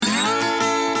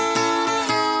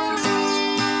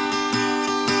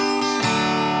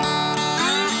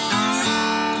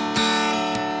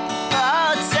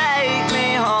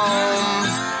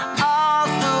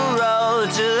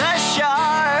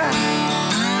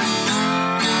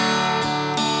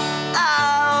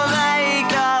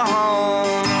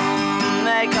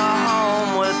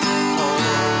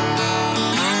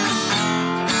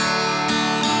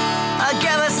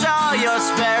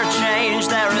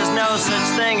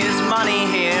is money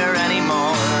here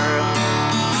anymore.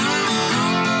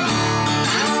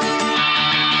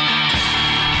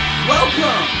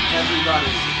 Welcome,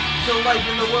 everybody, to Life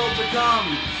in the World to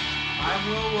Come. I'm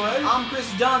Will Wood. I'm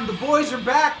Chris Dunn. The boys are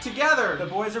back together. The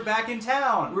boys are back in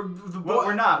town.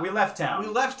 We're not. We left town. We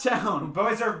left town. The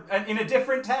boys are in a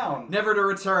different town. Never to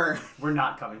return. We're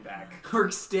not coming back.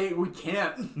 We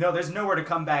can't. No, there's nowhere to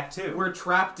come back to. We're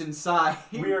trapped inside.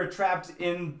 We are trapped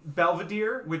in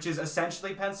Belvedere, which is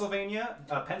essentially Pennsylvania.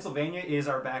 Pennsylvania is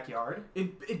our backyard.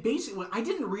 It basically, I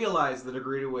didn't realize the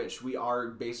degree to which we are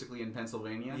basically in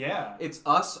Pennsylvania. Yeah. It's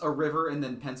us, a river, and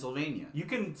then Pennsylvania. You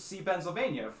can see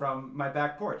Pennsylvania from my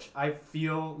back porch. I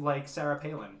feel like Sarah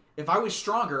Palin. If I was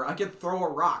stronger, I could throw a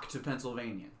rock to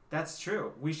Pennsylvania. That's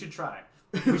true. We should try.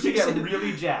 We should get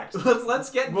really jacked. Let's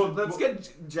get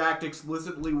jacked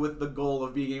explicitly with the goal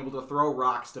of being able to throw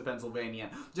rocks to Pennsylvania,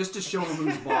 just to show them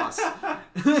who's boss.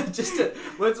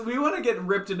 We want to get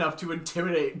ripped enough to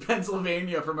intimidate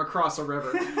Pennsylvania from across a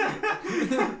river.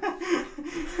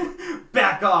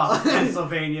 Back off,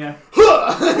 Pennsylvania.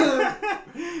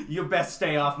 You best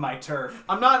stay off my turf.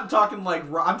 I'm not talking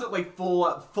I'm talking like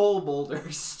full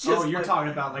boulders. Just you're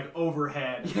talking about like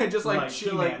overhead. Yeah, just like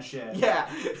He-Man shit. Yeah.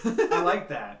 I like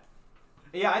that.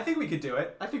 Yeah, I think we could do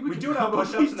it. I think we do enough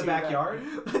push-ups in the backyard.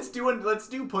 Let's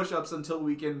do push-ups until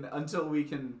we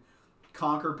can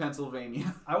conquer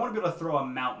Pennsylvania. I want to be able to throw a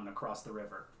mountain across the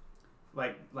river.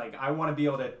 Like I want to be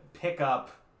able to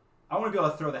I want to be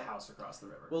able to throw the house across the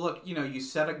river. Well, look, you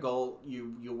set a goal,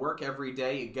 you work every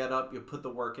day, you get up, you put the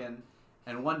work in,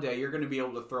 and one day you're going to be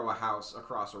able to throw a house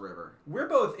across a river. We're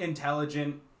both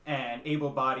intelligent and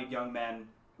able-bodied young men.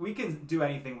 We can do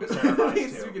anything we set our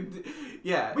minds to.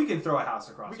 We can throw a house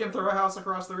across. We can throw a house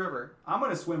across the river. I'm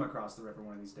going to swim across the river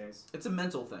one of these days. It's a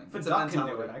mental thing. If a duck can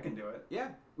do it, I can do it. Yeah.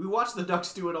 We watch the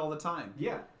ducks do it all the time.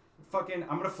 Yeah. I'm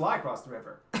going to fly across the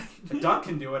river. If a duck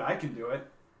can do it, I can do it.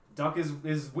 Duck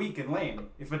is weak and lame.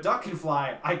 If a duck can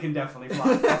fly, I can definitely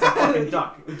fly. That's a fucking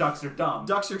duck. Ducks are dumb.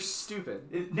 Ducks are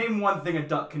stupid. Name one thing a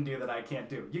duck can do that I can't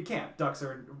do. You can't. Ducks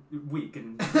are weak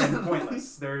and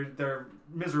pointless. They're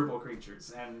miserable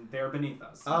creatures, and they're beneath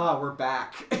us. Oh, we're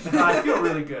back. I feel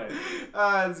really good.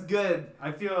 It's good.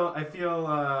 I feel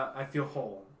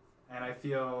whole, and I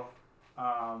feel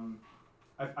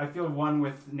I feel one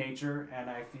with nature, and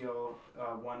I feel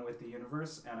one with the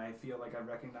universe, and I feel like I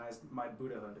recognized my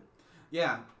Buddhahood.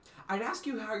 Yeah. I'd ask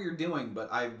you how you're doing, but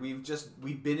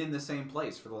we've been in the same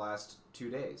place for the last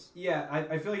 2 days. Yeah,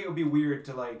 I feel like it would be weird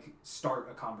to start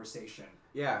a conversation.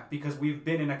 Yeah. Because we've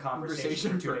been in a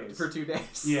conversation for 2 days. For 2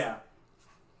 days. Yeah.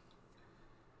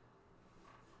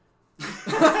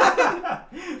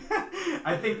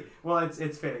 I think,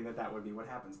 it's fitting that would be what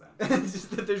happens then. It's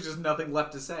just that there's just nothing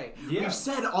left to say. Yeah. We've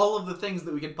said all of the things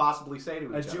that we could possibly say to each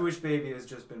other. A Jewish baby has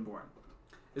just been born.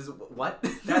 Is what?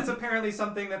 That's apparently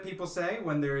something that people say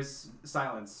when there's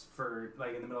silence for,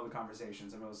 in the middle of the conversation.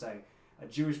 Someone will say, a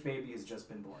Jewish baby has just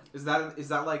been born. Is that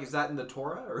in the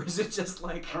Torah, or is it just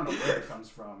I don't know where it comes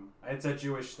from. It's a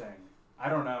Jewish thing. I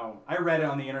don't know. I read it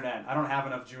on the internet. I don't have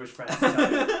enough Jewish friends to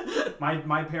tell you.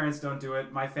 My parents don't do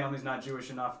it. My family's not Jewish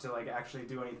enough to actually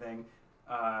do anything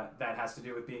that has to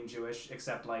do with being Jewish,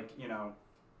 except let's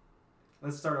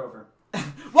start over.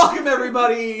 Welcome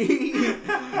everybody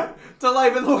to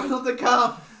Life in the World to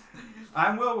Come.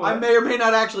 I'm Will Wood. I may or may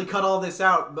not actually cut all this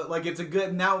out, but it's a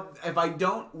good. Now, if I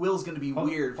don't, Will's gonna be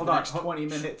weird for the next 20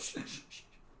 minutes.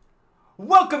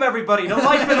 Welcome everybody to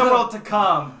Life in the World to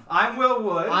Come. I'm Will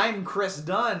Wood. I'm Chris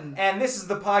Dunn. And this is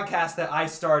the podcast that I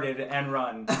started and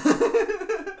run.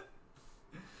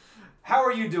 How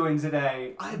are you doing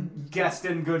today? I'm guest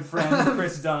and good friend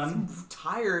Chris Dunn.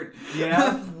 Tired.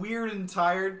 Yeah. Weird and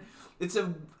tired. This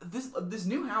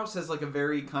new house has a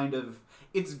very kind of,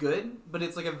 it's good, but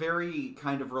it's a very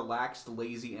kind of relaxed,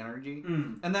 lazy energy.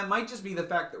 And that might just be the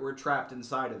fact that we're trapped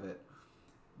inside of it.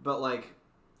 But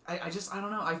I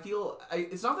don't know.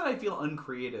 It's not that I feel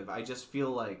uncreative. I just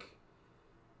feel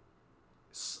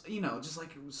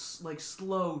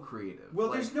slow creative. Well,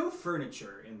 there's no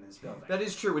furniture in this building. That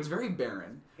is true. It's very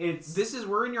barren.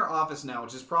 We're in your office now,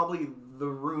 which is probably the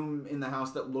room in the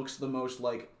house that looks the most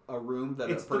like a room that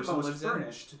a person lives in. It's the most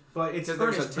furnished, but it's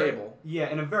furnished. There's a table. Yeah,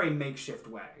 in a very makeshift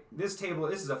way. This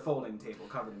is a folding table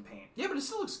covered in paint. Yeah, but it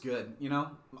still looks good,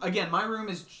 Again, my room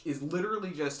is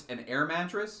literally just an air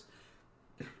mattress.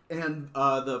 And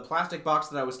the plastic box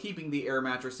that I was keeping the air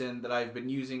mattress in that I've been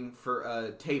using for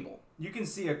a table. You can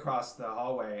see across the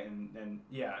hallway, and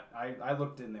yeah, I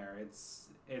looked in there. It's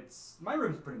my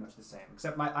room's pretty much the same,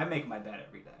 except I make my bed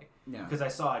every day. Yeah. Because I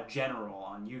saw a general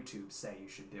on YouTube say you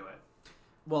should do it.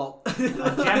 Well,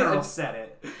 a general said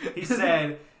it. He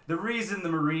said The reason the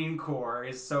Marine Corps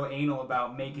is so anal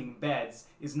about making beds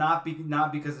is not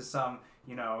because of some,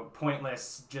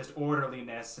 pointless just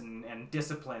orderliness and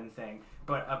discipline thing,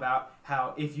 but about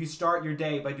how if you start your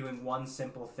day by doing one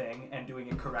simple thing and doing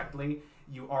it correctly,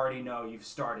 you already know you've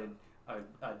started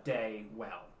a day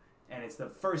well. And it's the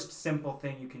first simple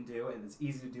thing you can do, and it's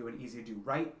easy to do and easy to do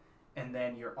right, and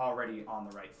then you're already on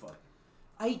the right foot.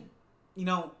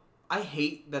 I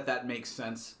hate that makes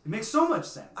sense. It makes so much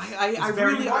sense.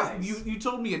 You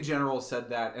told me a general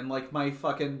said that, and like my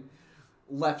fucking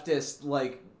leftist,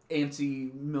 like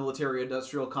anti-military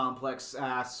industrial complex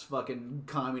ass fucking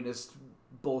communist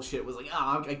bullshit was like,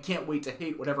 I can't wait to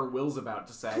hate whatever Will's about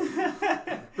to say.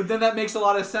 But then that makes a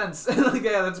lot of sense. Like,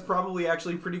 yeah, that's probably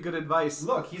actually pretty good advice.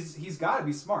 Look, he's got to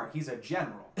be smart. He's a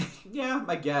general. Yeah,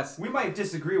 I guess. We might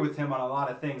disagree with him on a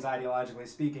lot of things, ideologically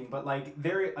speaking, but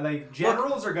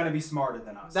generals are going to be smarter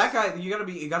than us. That guy, you got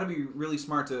to be really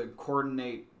smart to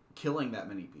coordinate killing that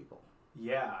many people.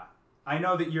 Yeah. I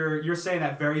know that you're saying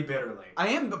that very bitterly. I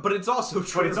am, but it's also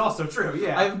true. But it's also true,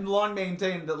 yeah. I've long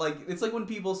maintained that, like, it's like when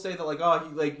people say that, like,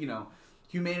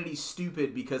 humanity's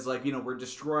stupid because, like, we're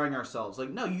destroying ourselves. Like,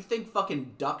 no, you think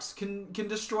fucking ducks can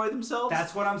destroy themselves?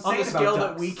 That's what I'm saying on the scale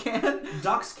about ducks. That we can.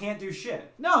 Ducks can't do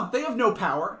shit. No, they have no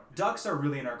power. Ducks are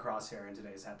really in our crosshairs in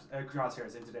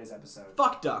today's episode.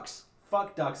 Fuck ducks.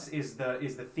 Fuck ducks is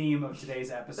the theme of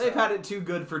today's episode. They've had it too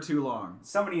good for too long.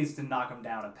 Somebody needs to knock them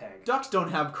down a peg. Ducks don't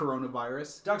have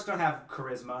coronavirus. Ducks don't have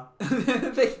charisma.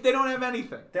 they don't have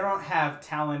anything. They don't have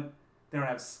talent. They don't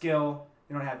have skill.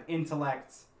 They don't have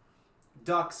intellect.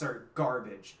 Ducks are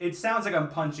garbage. It sounds like I'm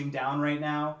punching down right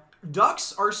now.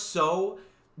 Ducks are so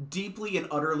deeply and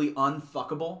utterly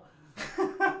unfuckable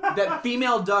that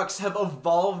female ducks have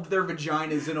evolved their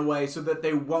vaginas in a way so that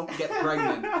they won't get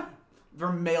pregnant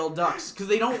from male ducks, because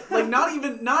they don't, like,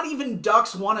 not even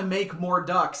ducks want to make more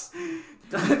ducks.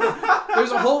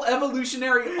 There's a whole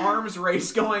evolutionary arms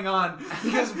race going on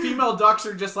because female ducks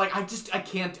are just like, I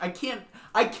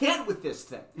can't with this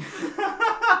thing.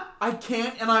 I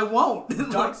can't and I won't.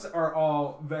 Ducks are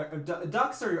all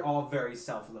very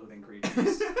self-loathing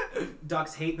creatures.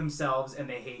 Ducks hate themselves and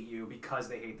they hate you because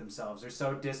they hate themselves. They're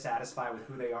so dissatisfied with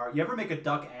who they are. You ever make a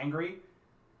duck angry?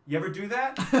 You ever do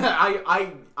that?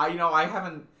 I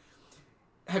haven't.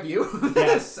 Have you?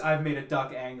 Yes, I've made a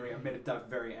duck angry. I've made a duck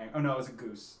very angry. Oh no, it was a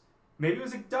goose. Maybe it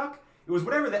was a duck? It was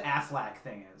whatever the Aflac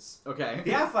thing is. Okay. The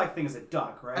Aflac thing is a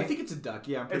duck, right? I think it's a duck,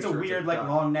 yeah. It's a weird, like,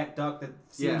 long-necked duck that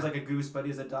seems like a goose but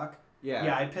is a duck. Yeah.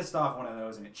 Yeah, I pissed off one of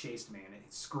those and it chased me and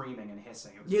it's screaming and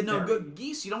hissing. It was good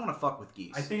geese, you don't want to fuck with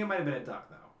geese. I think it might have been a duck,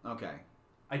 though. Okay.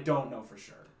 I don't know for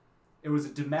sure. It was a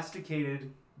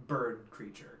domesticated bird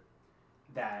creature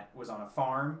that was on a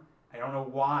farm. I don't know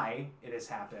why it has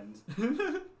happened,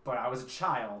 but I was a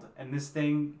child, and this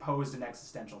thing posed an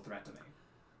existential threat to me.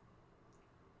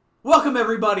 Welcome,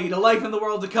 everybody, to Life in the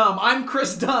World to Come. I'm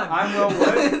Chris Dunn. I'm Will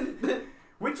Wood.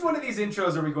 Which one of these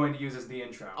intros are we going to use as the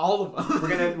intro? All of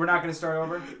them. We're not gonna start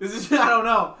over? I don't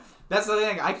know. That's the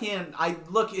thing.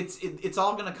 It's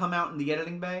all gonna come out in the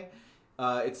editing bay.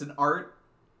 It's an art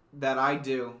that I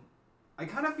do. I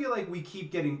kind of feel like we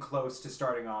keep getting close to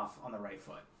starting off on the right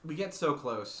foot. We get so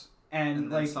close.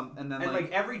 And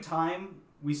every time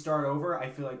we start over, I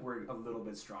feel like we're a little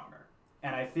bit stronger.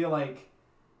 And I feel like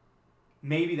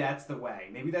maybe that's the way.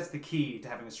 Maybe that's the key to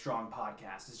having a strong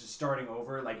podcast, is just starting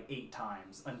over like 8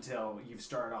 times until you've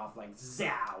started off like zow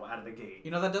out of the gate.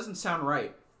 That doesn't sound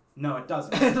right. No, it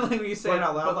doesn't. Like when you say it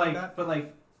out loud like that.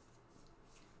 But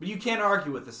you can't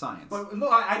argue with the science. But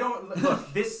look, I don't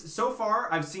look. This so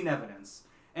far, I've seen evidence,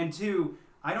 and 2,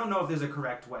 I don't know if there's a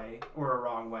correct way or a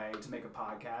wrong way to make a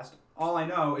podcast. All I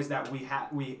know is that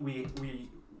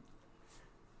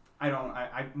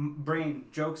brain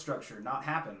joke structure not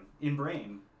happen in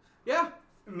brain. Yeah.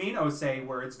 Mino say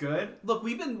words good. Look,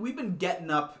 we've been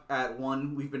getting up at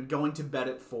 1. We've been going to bed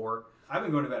at 4. I've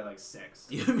been going to bed at like 6.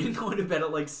 You've been going to bed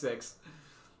at like 6.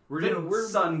 The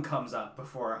sun comes up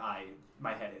before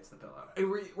my head hits the pillow.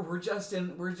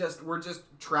 We're just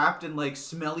trapped in like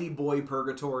smelly boy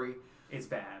purgatory. It's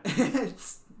bad.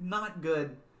 It's not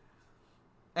good.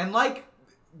 And like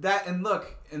that, and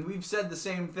look, and we've said the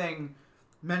same thing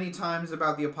many times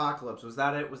about the apocalypse. Was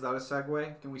that it? Was that a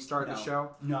segue? Can we start the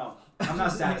show? No, I'm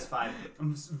not satisfied.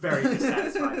 I'm very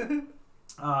dissatisfied.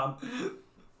 I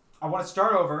want to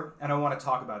start over, and I want to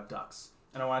talk about ducks.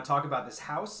 And I want to talk about this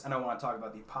house, and I want to talk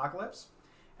about the apocalypse,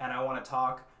 and I want to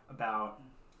talk about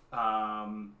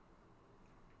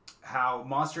how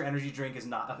Monster Energy Drink is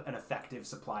not an effective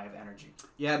supply of energy.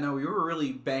 Yeah, no, we were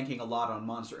really banking a lot on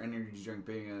Monster Energy Drink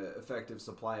being an effective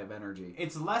supply of energy.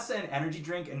 It's less an energy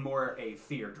drink and more a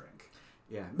fear drink.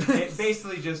 Yeah. It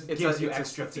basically just gives you it's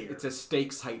extra a, fear. It's a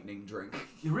stakes heightening drink.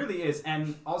 It really is,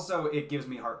 and also it gives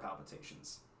me heart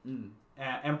palpitations.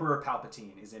 Emperor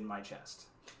Palpatine is in my chest.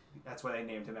 That's why they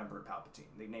named him Emperor Palpatine.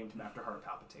 They named him after heart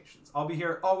palpitations. I'll be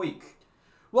here all week.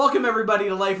 Welcome everybody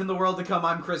to Life in the World to Come.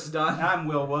 I'm Chris Dunn. And I'm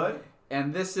Will Wood.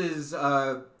 And this is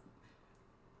our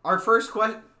first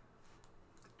question.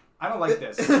 I don't like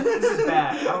this. This is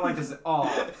bad. I don't like this at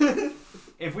all.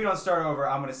 If we don't start over,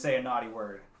 I'm going to say a naughty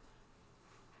word.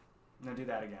 I'm going to do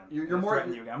that again. You're more.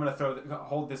 I'm going to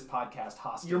hold this podcast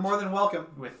hostage. You're more than welcome.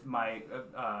 With my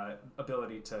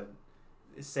ability to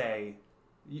say,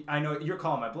 I know you're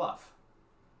calling my bluff.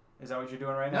 Is that what you're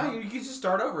doing right now? No, you can just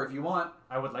start over if you want.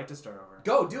 I would like to start over.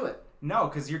 Go, do it. No,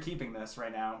 because you're keeping this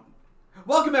right now.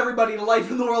 Welcome everybody to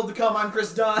Life in the World to Come. I'm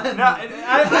Chris Dunn. No,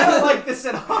 I don't like this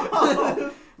at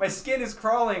all. My skin is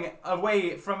crawling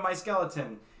away from my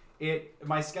skeleton.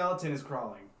 My skeleton is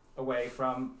crawling away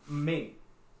from me.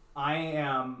 I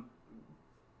am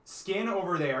skin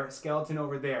over there, skeleton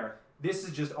over there. This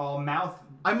is just all mouth.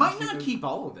 I might not keep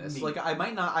all of this. Meat. Like I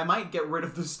might get rid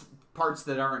of the parts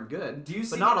that aren't good. Do you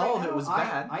see? But not right all now? of it was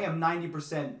bad. I am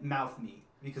 90% mouth meat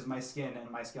because my skin and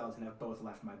my skeleton have both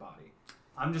left my body.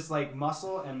 I'm just like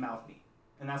muscle and mouth meat,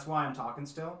 and that's why I'm talking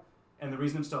still. And the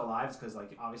reason I'm still alive is because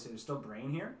like obviously there's still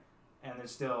brain here. And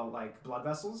there's still, like, blood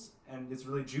vessels, and it's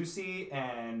really juicy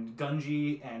and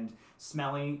gungy and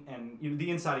smelly, and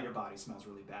the inside of your body smells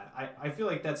really bad. I feel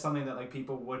like that's something that, like,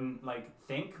 people wouldn't, like,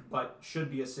 think, but should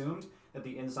be assumed, that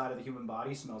the inside of the human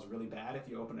body smells really bad if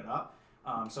you open it up.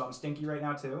 So I'm stinky right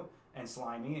now, too, and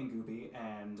slimy and goopy,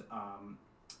 and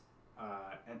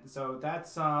so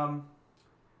that's what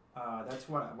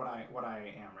I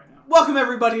am right now. Welcome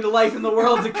everybody to Life in the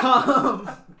World to Come.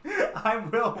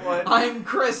 I'm Will Wood. I'm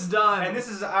Chris Dunn. And this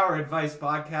is our advice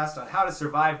podcast on how to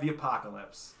survive the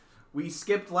apocalypse. We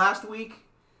skipped last week.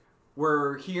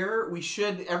 We're here. We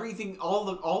should everything. All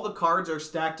the cards are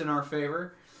stacked in our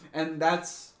favor, and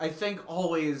that's I think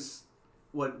always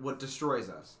what destroys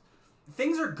us.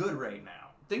 Things are good right now.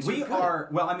 We are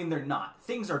well. I mean, they're not.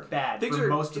 Things are bad for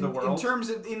most of the world. In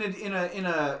terms of in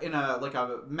a like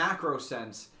a macro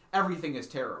sense, everything is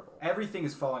terrible. Everything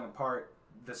is falling apart.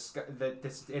 The sky,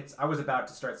 I was about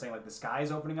to start saying like the sky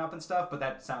is opening up and stuff, but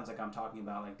that sounds like I'm talking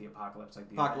about like the apocalypse, like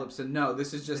the apocalypse. And no,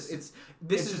 this is just it's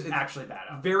actually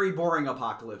bad. Very boring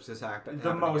apocalypse is happening.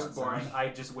 The most boring. I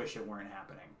just wish it weren't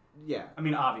happening. Yeah. I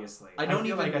mean, obviously. I don't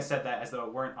feel even like I said that as though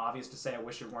it weren't obvious to say I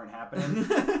wish it weren't happening.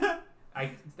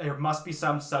 There must be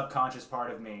some subconscious part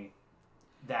of me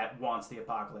that wants the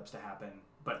apocalypse to happen,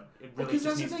 but it really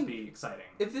just needs to be exciting.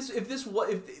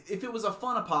 If it was a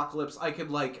fun apocalypse, I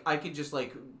could just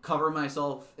cover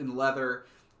myself in leather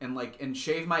and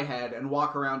shave my head and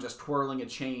walk around just twirling a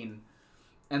chain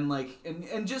and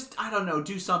just I don't know,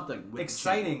 do something with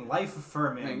exciting, life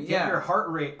affirming. Yeah. Get your heart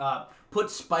rate up.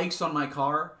 Put spikes on my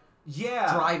car.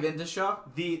 Yeah. Drive into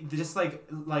shop. Just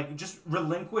just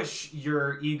relinquish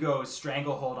your ego's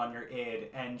stranglehold on your id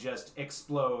and just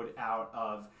explode out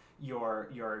of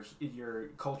your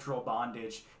cultural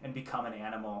bondage and become an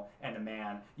animal and a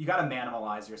man. You gotta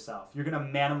manimalize yourself. You're gonna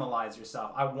manimalize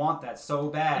yourself. I want that so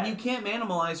bad. And you can't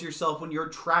manimalize yourself when you're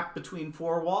trapped between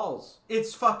four walls.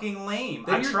 It's fucking lame.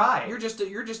 Then I tried. You're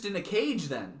just in a cage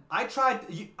then. I tried.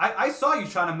 I saw you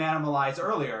trying to manimalize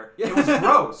earlier. It was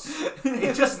gross.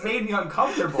 It just made me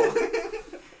uncomfortable.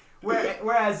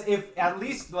 Whereas if at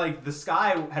least like the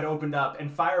sky had opened up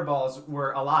and fireballs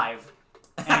were alive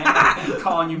and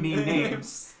calling you mean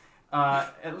names,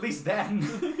 at least then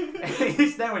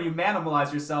when you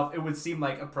manimalize yourself, it would seem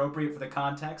like appropriate for the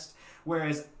context.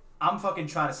 Whereas I'm fucking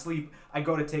trying to sleep. I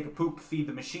go to take a poop, feed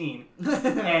the machine,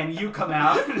 and you come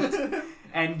out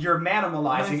and you're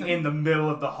manimalizing in the middle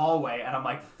of the hallway, and I'm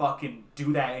like, fucking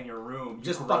do that in your room. You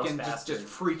just gross fucking bastard. just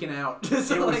freaking out.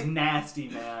 It was nasty,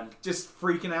 man. Just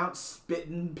freaking out,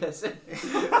 spitting, pissing,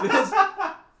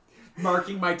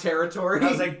 marking my territory. I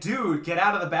was like, dude, get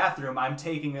out of the bathroom. I'm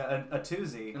taking a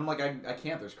toozy. And I'm like, I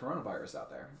can't. There's coronavirus out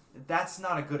there. That's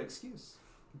not a good excuse.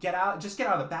 Just get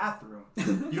out of the bathroom.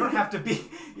 You don't have to be.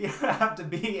 You don't have to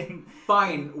be in.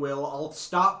 Fine, Will. I'll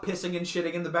stop pissing and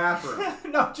shitting in the bathroom.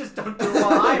 No, just don't do it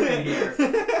while I'm in here.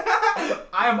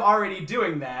 I am already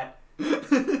doing that.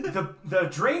 The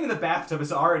drain in the bathtub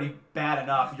is already bad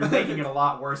enough. You're making it a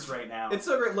lot worse right now. It's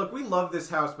so great. Look, we love this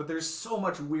house, but there's so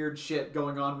much weird shit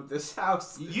going on with this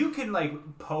house. You can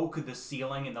poke the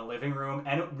ceiling in the living room,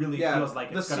 and it really feels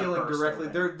like it's gonna burst. The ceiling directly.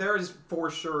 Open. There is for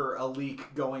sure a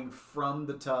leak going from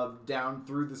the tub down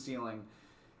through the ceiling,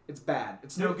 It's bad.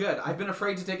 It's no good. I've been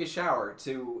afraid to take a shower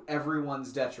to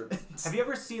everyone's detriment. Have you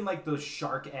ever seen like those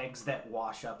shark eggs that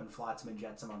wash up and flotsam and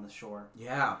jetsam on the shore?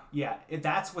 Yeah. Yeah,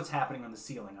 that's what's happening on the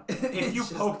ceiling up there. If you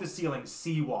poke the ceiling,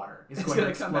 seawater is going to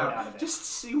explode come out of it. Just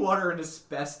seawater and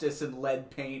asbestos and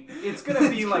lead paint. It's going to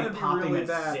be like gonna be popping really a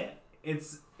bad. zit.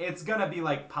 It's going to be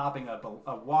like popping up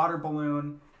a water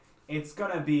balloon. It's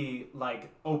going to be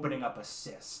like opening up a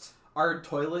cyst. Our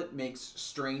toilet makes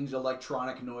strange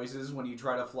electronic noises when you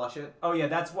try to flush it. Oh yeah,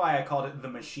 that's why I called it the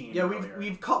machine. Yeah, earlier.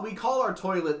 we call our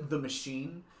toilet the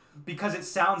machine because it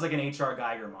sounds like an H.R.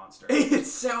 Geiger monster. It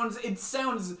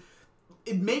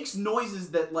makes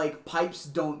noises that like pipes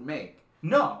don't make.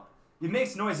 No, it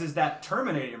makes noises that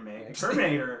Terminator makes.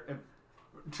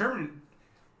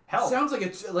 Hell, It sounds like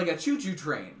a choo-choo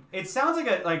train. It sounds like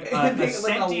a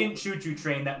sentient choo-choo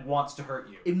train that wants to hurt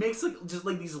you. It makes just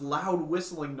these loud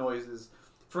whistling noises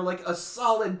for like a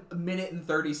solid minute and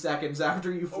 30 seconds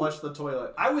after you flush the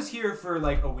toilet. I was here for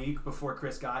like a week before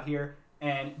Chris got here,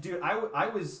 and dude, I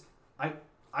was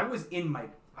in my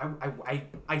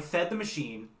I fed the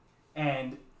machine,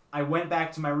 and I went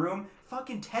back to my room.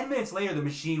 Fucking 10 minutes later, the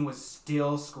machine was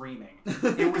still screaming.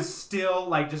 It was still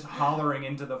like just hollering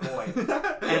into the void,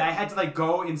 and I had to like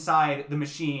go inside the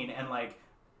machine and like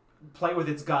play with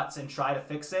its guts and try to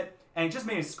fix it, and it just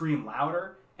made it scream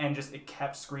louder, and just it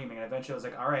kept screaming. And eventually, I was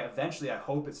like, all right, eventually, I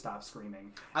hope it stops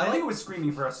screaming. I think it was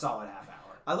screaming for a solid half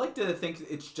hour. I like to think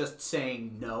it's just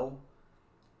saying no.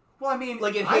 Well, I mean,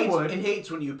 like it hates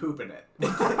when you poop in it.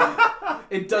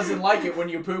 It doesn't like it when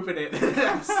you poop in it.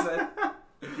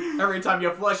 Every time you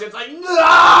flush it, it's like, no!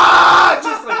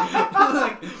 Just like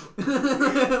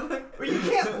well, you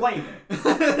can't blame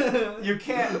it. You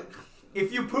can't.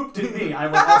 If you pooped in me, I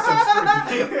would also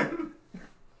scream.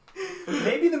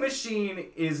 Maybe the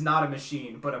machine is not a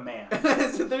machine, but a man.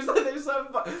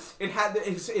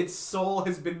 Its soul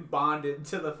has been bonded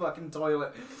to the fucking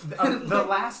toilet. The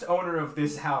last owner of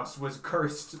this house was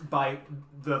cursed by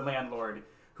the landlord,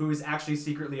 who is actually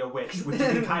secretly a witch, which you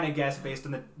can kind of guess based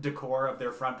on the decor of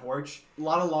their front porch. A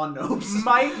lot of lawn gnomes.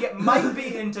 Might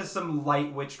be into some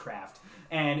light witchcraft.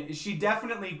 And she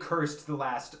definitely cursed the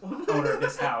last owner of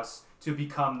this house to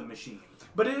become the machine.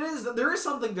 But there is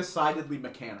something decidedly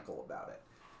mechanical about it.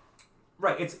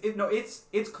 Right,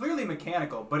 it's clearly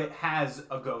mechanical, but it has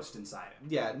a ghost inside it.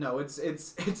 Yeah, no, it's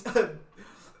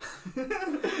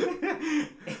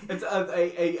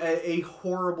a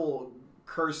horrible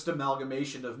cursed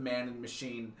amalgamation of man and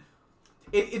machine.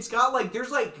 It's got like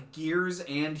there's like gears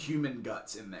and human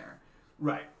guts in there.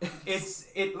 Right. It's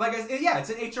an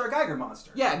H.R. Geiger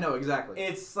monster. Yeah, no, exactly.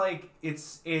 It's like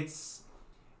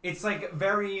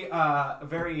very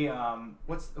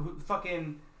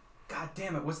God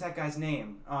damn it, what's that guy's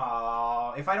name?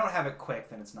 Oh, if I don't have it quick,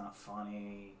 then it's not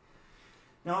funny.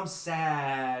 No, I'm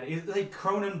sad. It's like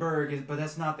Cronenberg, but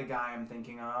that's not the guy I'm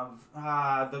thinking of.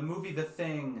 The movie The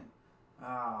Thing.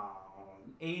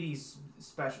 80s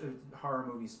special horror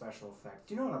movie special effect.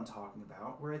 Do you know what I'm talking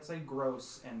about? Where it's like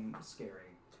gross and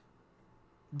scary.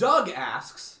 Doug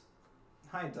asks.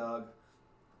 Hi, Doug.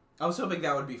 I was hoping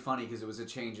that would be funny because it was a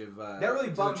change of that really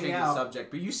bummed me out.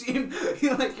 Subject, but you seem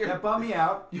like you're that bummed me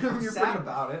out. You're sad pretty,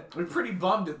 about it. We're pretty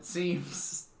bummed. It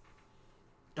seems.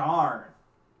 Darn.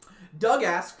 Doug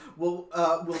asks, "Will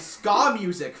ska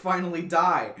music finally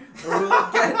die,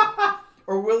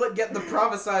 or will it get the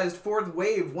prophesized fourth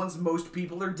wave once most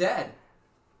people are dead?"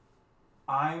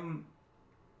 I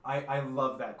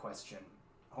love that question.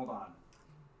 Hold on.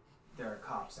 There are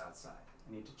cops outside.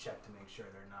 I need to check to make sure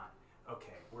they're not.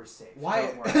 Okay, we're safe. Why?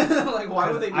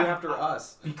 Why would they be after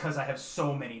us? Because I have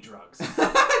so many drugs.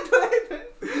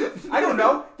 I don't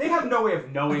know. They have no way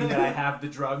of knowing that I have the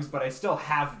drugs, but I still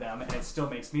have them, and it still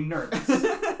makes me nervous.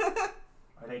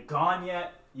 Are they gone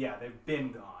yet? Yeah, they've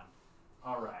been gone.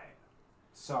 All right.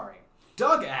 Sorry.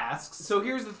 Doug asks. So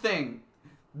here's the thing.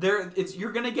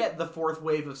 You're gonna get the fourth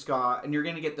wave of ska, and you're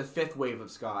gonna get the fifth wave of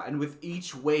ska, and with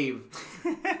each wave,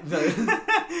 the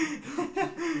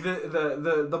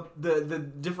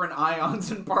different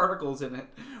ions and particles in it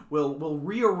will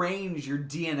rearrange your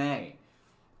DNA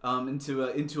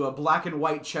into a black and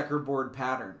white checkerboard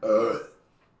pattern.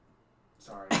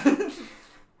 Sorry.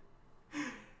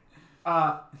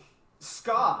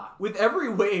 Ska. With every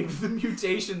wave, the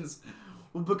mutations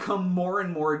will become more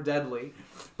and more deadly.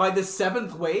 By the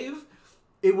seventh wave,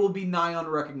 it will be nigh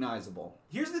unrecognizable.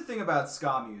 Here's the thing about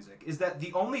ska music, is that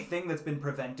the only thing that's been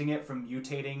preventing it from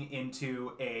mutating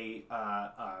into a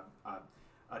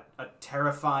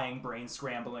terrifying,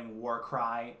 brain-scrambling war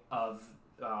cry of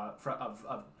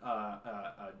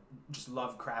just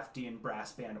Lovecraftian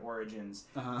brass band origins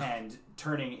Uh-huh. and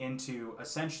turning into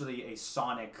essentially a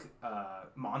sonic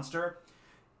monster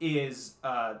is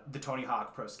the Tony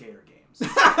Hawk Pro Skater games.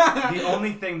 The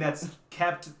only thing that's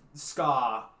kept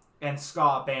ska and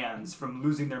ska bands from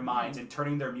losing their minds and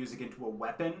turning their music into a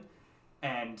weapon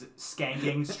and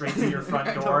skanking straight to your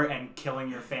front door and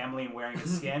killing your family and wearing a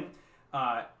skin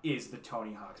is the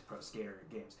Tony Hawk's Pro Skater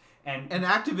games. And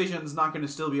Activision's not going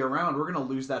to still be around. We're going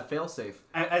to lose that failsafe.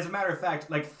 as a matter of fact,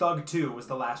 like Thug 2 was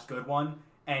the last good one,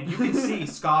 and you can see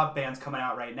ska bands coming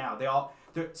out right now.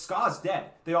 Ska's dead.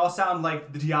 They all sound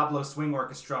like the Diablo Swing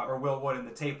Orchestra or Will Wood and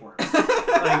the Tapeworms.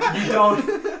 Like, you don't...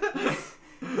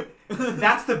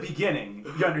 That's the beginning,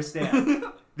 you understand?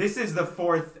 This is the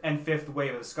 4th and 5th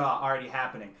wave of ska already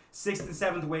happening. 6th and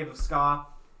 7th wave of ska,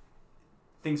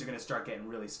 things are going to start getting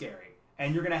really scary.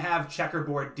 And you're going to have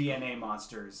checkerboard DNA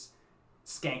monsters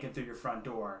skanking through your front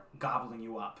door, gobbling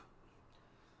you up,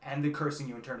 and then cursing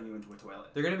you and turning you into a toilet.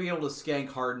 They're going to be able to skank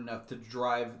hard enough to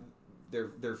drive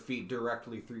their feet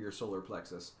directly through your solar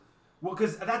plexus. Well,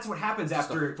 because that's what happens Just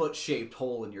after... a foot-shaped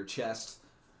hole in your chest.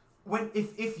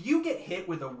 If you get hit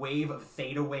with a wave of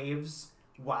theta waves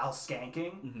while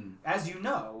skanking, as you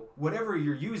know, whatever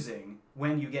you're using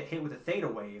when you get hit with a theta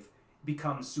wave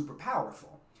becomes super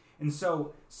powerful. And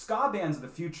so, ska bands of the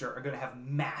future are going to have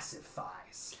massive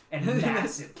thighs and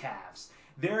massive calves.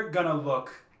 They're going to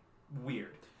look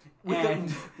weird.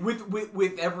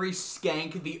 With every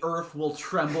skank, the earth will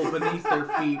tremble beneath their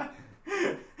feet.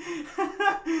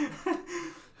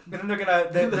 And then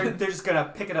they're just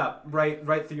gonna pick it up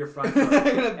right through your front door,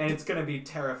 and it's gonna be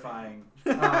terrifying.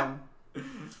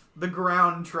 The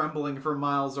ground trembling for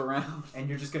miles around, and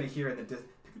you're just gonna hear in the distance,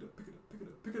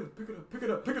 pick it up, pick it up,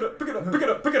 pick it up, pick it up, pick it up, pick it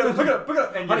up, pick it up, pick it up, pick it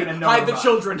up, and you're gonna know. Hide the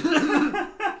children.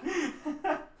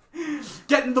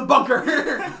 Get in the bunker.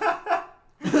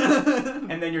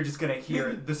 And then you're just gonna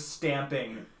hear the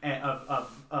stamping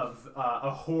of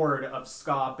a horde of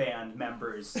ska band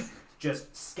members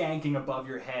just skanking above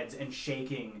your heads and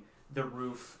shaking the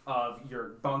roof of your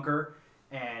bunker,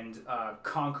 and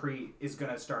concrete is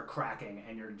gonna start cracking,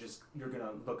 and you're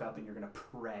gonna look up and you're gonna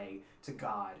pray to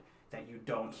God that you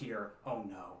don't hear, oh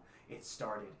no, it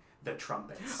started. The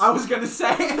trumpets. I was gonna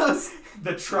say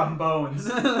the trombones.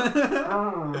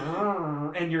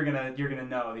 And you're gonna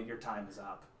know that your time is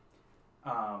up.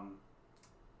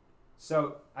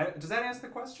 So does that answer the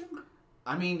question?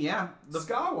 I mean, yeah.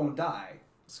 Ska won't die.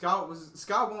 Ska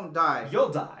won't die. You'll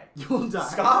die. You'll die.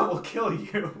 Ska will kill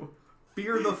you.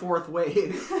 Fear the 4th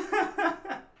wave.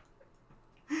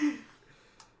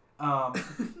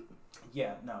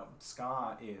 Yeah, no.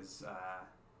 Ska is.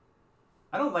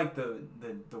 I don't like the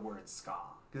word ska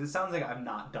because it sounds like I'm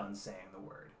not done saying the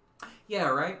word. Yeah,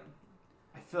 right.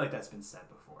 I feel like that's been said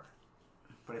before,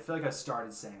 but I feel like I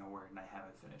started saying a word and I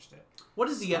haven't finished it. What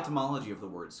is the etymology of the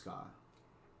word ska?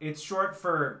 It's short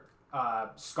for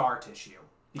scar tissue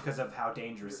because of how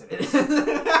dangerous it is.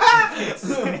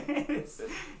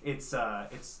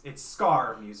 It's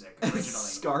scar music originally.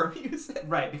 Scar music,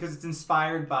 right? Because it's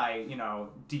inspired by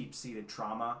deep-seated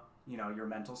trauma, your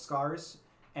mental scars,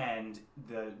 and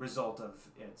the result of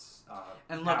its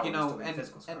and look,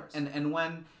 physical scars.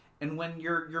 and when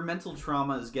your mental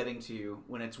trauma is getting to you,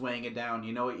 when it's weighing it down,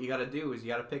 you know what you got to do is you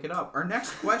got to pick it up. Our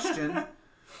next question.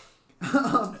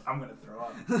 I'm gonna throw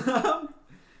up.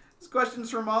 This question's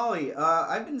from Molly.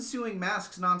 I've been suing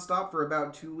masks nonstop for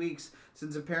about 2 weeks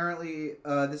since apparently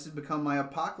this has become my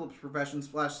apocalypse profession /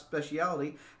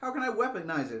 speciality. How can I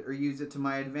weaponize it or use it to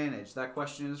my advantage? That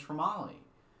question is from Molly.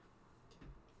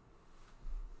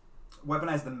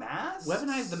 Weaponize the masks?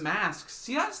 Weaponize the masks.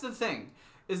 See, that's the thing.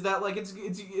 Is that like it's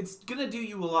gonna do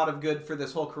you a lot of good for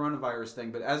this whole coronavirus thing,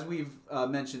 but as we've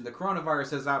mentioned, the coronavirus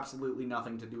has absolutely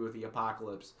nothing to do with the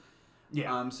apocalypse.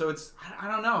 Yeah. So I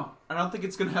don't know. I don't think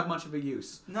it's gonna have much of a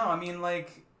use. No, I mean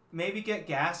maybe get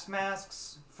gas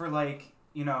masks for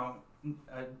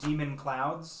demon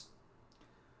clouds.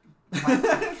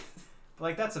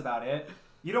 That's about it.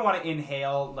 You don't want to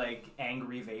inhale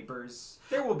angry vapors.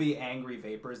 There will be angry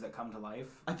vapors that come to life.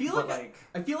 I feel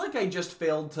like I just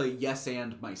failed to yes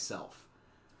and myself.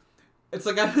 It's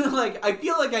I feel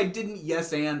like I didn't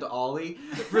yes and Ollie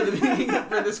for the beginning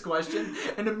for this question,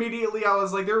 and immediately I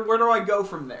was like, where do I go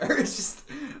from there? It's just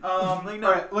all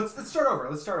right. Let's start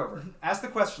over. Ask the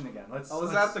question again. Let's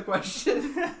ask the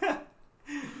question.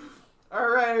 All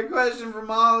right, a question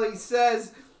from Ollie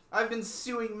says, I've been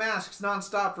suing masks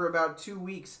nonstop for about 2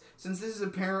 weeks. Since this has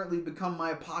apparently become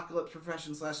my apocalypse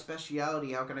profession /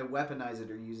 speciality, how can I weaponize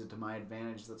it or use it to my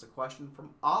advantage? That's a question from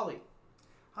Ollie.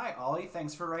 Hi, Ollie.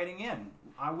 Thanks for writing in.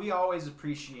 We always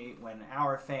appreciate when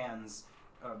our fans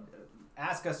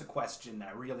ask us a question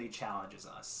that really challenges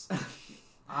us.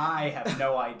 I have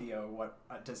no idea what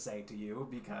to say to you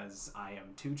because I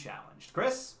am too challenged.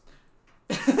 Chris?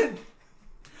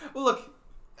 Well, look,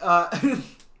 I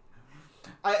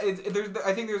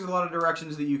think there's a lot of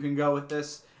directions that you can go with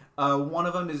this. One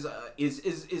of them is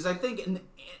I think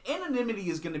anonymity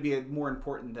is going to be more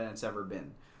important than it's ever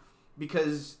been,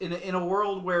 because in a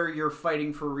world where you're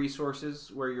fighting for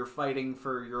resources, where you're fighting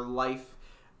for your life,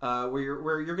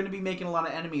 where you're going to be making a lot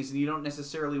of enemies, and you don't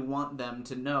necessarily want them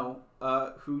to know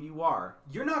who you are.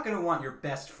 You're not going to want your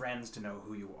best friends to know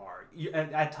who you are.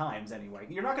 At times, anyway.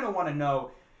 You're not going to want to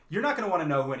know. You're not going to want to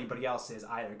know who anybody else is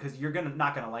either, because you're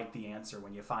not going to like the answer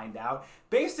when you find out.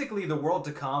 Basically, the world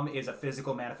to come is a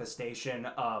physical manifestation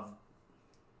of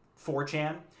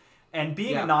 4chan, and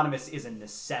being anonymous is a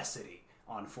necessity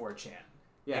on 4chan.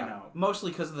 Yeah, you know,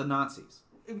 mostly because of the Nazis.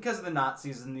 Because of the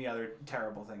Nazis and the other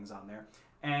terrible things on there.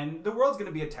 And the world's going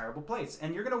to be a terrible place,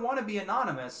 and you're going to want to be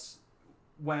anonymous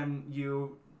when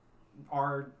you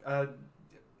are...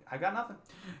 I got nothing.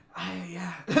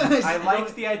 I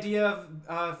liked the idea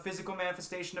of physical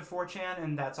manifestation of 4chan,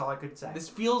 and that's all I could say. This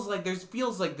feels like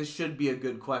this should be a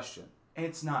good question.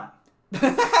 It's not.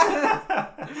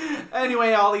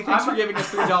 Anyway, Ollie, thanks for giving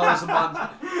us $3 a month.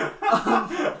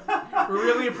 We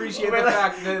really appreciate the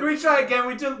fact that... Can we try again?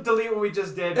 We delete what we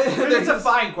just did. It's a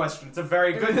fine question. It's a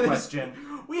very good question.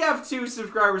 We have 2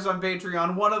 subscribers on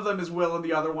Patreon. One of them is Will and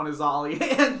the other one is Ollie.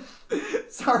 And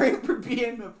sorry for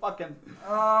being a fucking...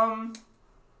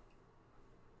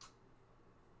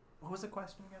 What was the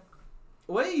question again?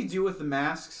 What do you do with the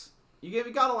masks? You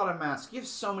got a lot of masks. You have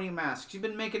so many masks. You've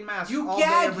been making masks You all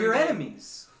gag day, your day.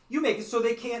 enemies. You make it so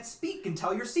they can't speak and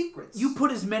tell your secrets. You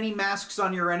put as many masks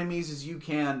on your enemies as you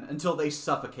can until they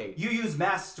suffocate. You use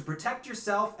masks to protect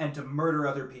yourself and to murder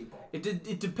other people.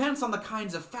 It depends on the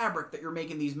kinds of fabric that you're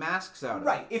making these masks out of.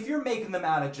 Right. If you're making them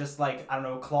out of just like, I don't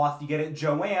know, cloth you get at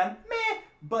Joanne, meh.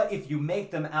 But if you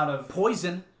make them out of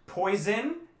Poison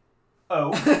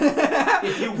oak,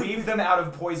 if you weave them out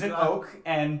of poison oak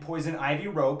and poison ivy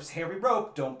ropes, hairy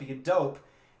rope, don't be a dope,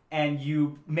 and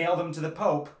you mail them to the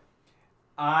Pope,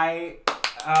 I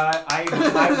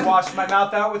washed my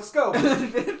mouth out with scope.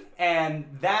 And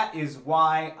that is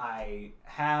why I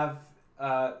have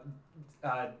to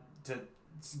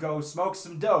go smoke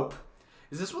some dope.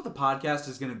 Is this what the podcast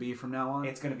is going to be from now on?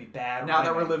 It's going to be bad. Now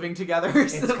that we're living together?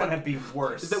 It's going to be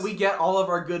worse. Is that we get all of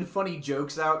our good, funny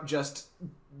jokes out just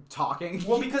talking?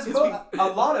 Well, because a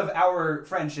lot of our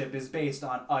friendship is based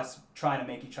on us trying to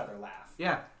make each other laugh.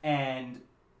 Yeah. And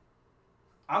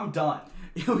I'm done.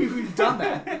 We've done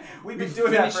that. We've been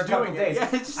doing that for a couple days.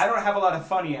 Yeah, I don't have a lot of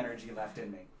funny energy left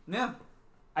in me. Yeah.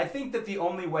 I think that the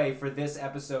only way for this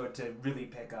episode to really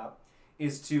pick up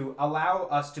is to allow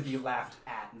us to be laughed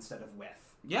at instead of with.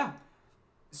 Yeah.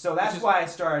 So that's why I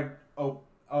started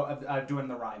doing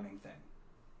the rhyming thing.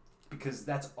 Because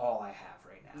that's all I have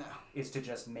right now. Is to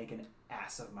just make an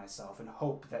ass of myself and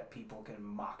hope that people can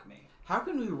mock me. How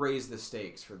can we raise the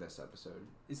stakes for this episode?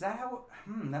 Is that how...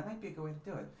 that might be a good way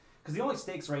to do it. Because the only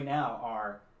stakes right now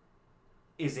are,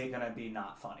 is it going to be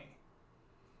not funny?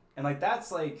 And like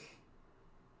that's the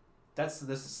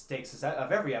stakes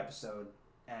of every episode.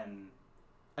 And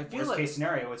I feel worst case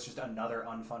scenario, it's just another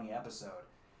unfunny episode.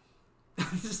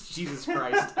 Jesus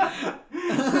Christ.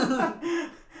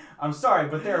 I'm sorry,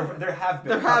 but there have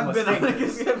been a couple.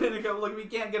 Like, we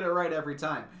can't get it right every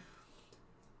time.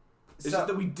 It's just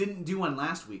that we didn't do one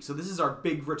last week, so this is our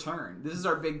big return. This is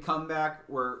our big comeback.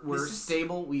 We're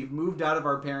stable. We've moved out of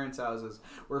our parents' houses.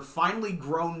 We're finally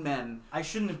grown men. I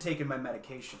shouldn't have taken my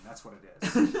medication. That's what it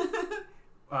is. No,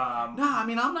 I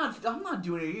mean I'm not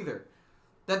doing it either.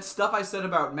 That stuff I said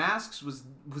about masks was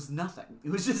nothing. It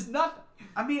was just nothing.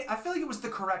 I mean, I feel like it was the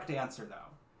correct answer though.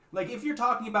 Like, if you're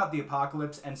talking about the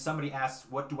apocalypse and somebody asks,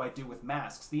 what do I do with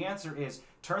masks? The answer is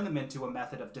turn them into a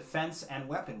method of defense and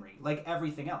weaponry, like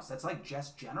everything else. That's like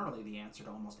just generally the answer to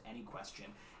almost any question,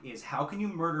 is how can you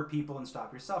murder people and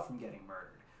stop yourself from getting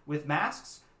murdered? With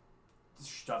masks,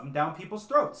 shove them down people's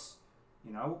throats.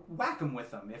 You know, whack them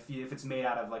with them if it's made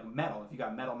out of, like, metal. If you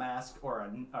got a metal mask or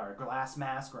a glass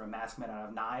mask or a mask made out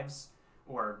of knives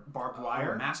or barbed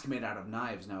wire. A mask made out of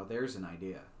knives. Now, there's an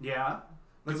idea. Yeah.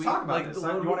 Let's talk about this. You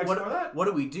want to explore that? What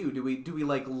do we do? Do we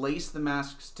like lace the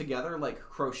masks together like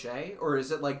crochet, or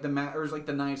is it like the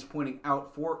knives pointing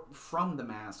out from the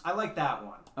mask? I like that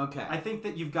one. Okay. I think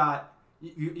that you've got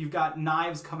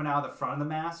knives coming out of the front of the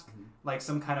mask, like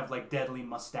some kind of like deadly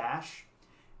mustache,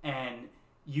 and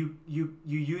you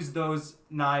use those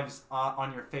knives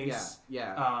on your face.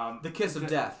 Yeah. The kiss of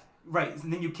death. Right,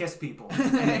 and then you kiss people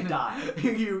and they die.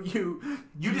 You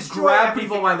destroy grab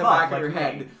people by the back of your like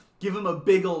head. me. give him a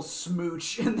big ol'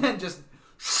 smooch, and then just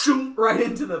shoot right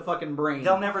into the fucking brain.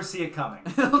 They'll never see it coming.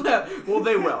 Well,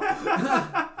 they will.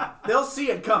 They'll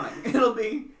see it coming. It'll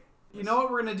be, you know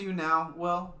what we're gonna do now?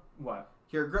 Well, What?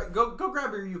 here, go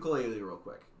grab your ukulele real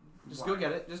quick. Just Why? go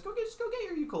get it. Just go get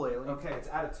your ukulele. Okay, it's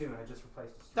out of tune. I just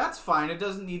replaced it. That's fine. It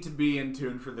doesn't need to be in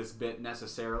tune for this bit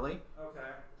necessarily. Okay.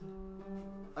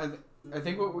 I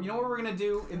think what we're gonna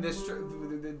do in this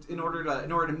in order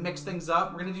to mix things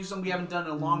up, we're gonna do something we haven't done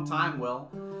in a long time. Will,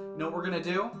 you know what we're gonna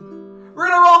do? We're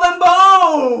gonna roll them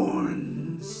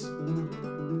bones.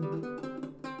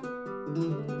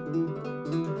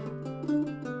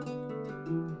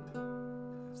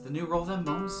 It's the new Roll Them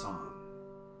Bones song.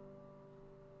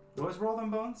 What was Roll Them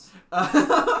Bones? You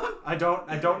I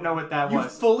don't know what that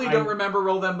was. fully don't remember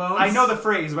Roll Them Bones? I know the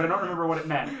phrase, but I don't remember what it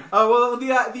meant. Well,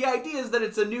 the idea is that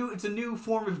it's a new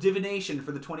form of divination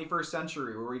for the 21st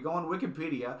century, where you go on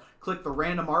Wikipedia, click the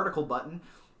random article button,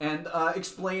 and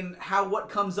explain how what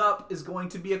comes up is going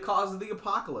to be a cause of the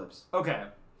apocalypse. Okay.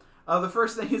 The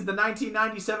first thing is the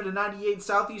 1997 to 98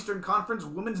 Southeastern Conference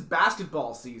women's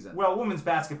basketball season. Well, women's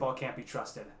basketball can't be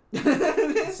trusted.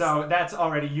 So that's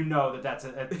already, you know, that's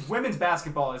women's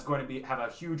basketball is going to have a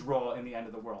huge role in the end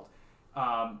of the world.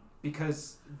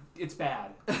 Because it's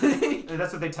bad.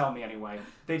 That's what they tell me anyway.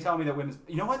 They tell me that women's...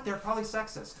 You know what? They're probably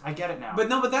sexist. I get it now. But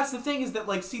that's the thing is that,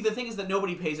 like, see, the thing is that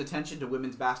nobody pays attention to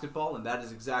women's basketball, and that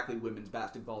is exactly women's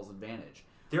basketball's advantage.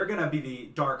 They're going to be the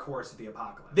dark horse of the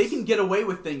apocalypse. They can get away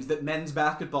with things that men's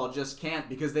basketball just can't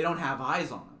because they don't have eyes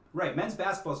on them. Right. Men's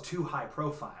basketball is too high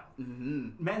profile. Mm-hmm.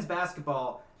 Men's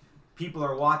basketball, people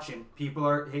are watching.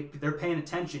 They're paying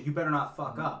attention. You better not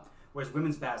fuck up. Whereas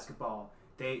women's basketball...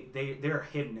 They're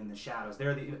hidden in the shadows.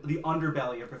 They're the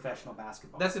underbelly of professional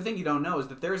basketball. That's the thing you don't know is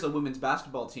that there's a women's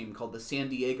basketball team called the San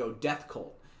Diego Death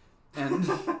Cult, and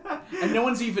and no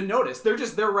one's even noticed.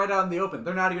 They're right out in the open.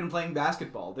 They're not even playing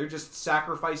basketball. They're just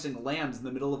sacrificing lambs in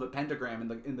the middle of a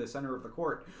pentagram in the center of the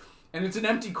court, and it's an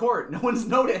empty court. No one's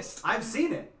noticed. I've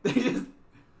seen it. They just.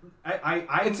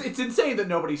 It's insane that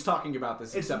nobody's talking about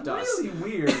this except us. It's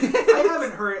really weird. I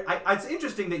haven't heard. It's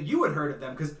interesting that you had heard of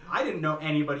them because I didn't know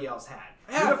anybody else had.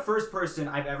 Yeah. You're the first person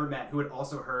I've ever met who had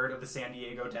also heard of the San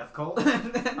Diego Death Cult.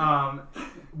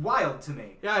 Wild to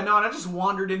me. Yeah, no, and I just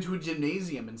wandered into a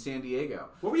gymnasium in San Diego.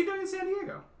 What were you doing in San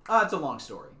Diego? It's a long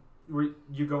story. Were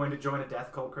you going to join a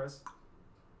death cult, Chris?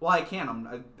 Well, I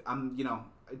can. I'm you know,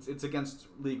 it's against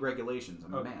league regulations.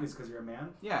 I'm a man. It's because you're a man?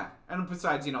 Yeah, and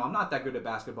besides, you know, I'm not that good at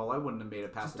basketball. I wouldn't have made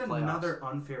it past Just the playoffs. another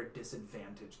unfair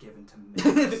disadvantage given to men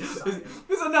in society.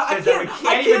 I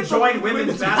can't even join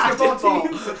women's basketball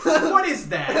teams. What is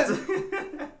that?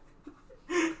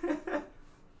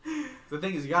 The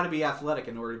thing is, you got to be athletic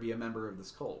in order to be a member of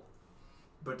this cult.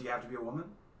 But do you have to be a woman?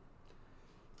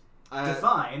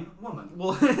 Define woman.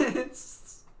 Well, it's.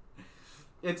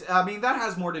 I mean, that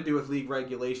has more to do with league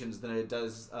regulations than it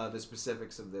does the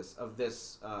specifics of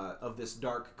this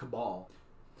dark cabal.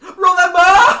 Roll that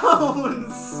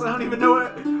bones! I don't even know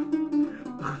what.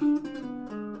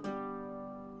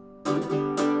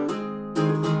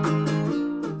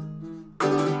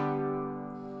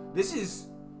 This is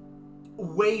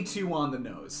way too on the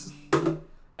nose.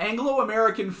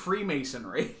 Anglo-American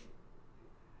Freemasonry.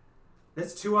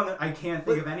 That's too on the... I can't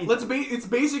think of anything. It's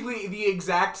basically the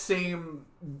exact same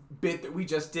bit that we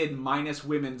just did minus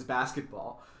women's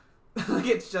basketball. Like,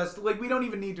 it's just... Like, we don't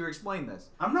even need to explain this.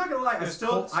 I'm not gonna lie. I'm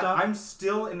Cult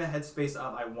still in the headspace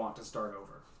of I want to start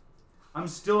over. I'm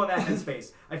still in that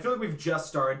headspace. I feel like we've just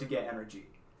started to get energy.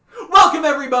 Welcome,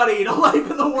 everybody, to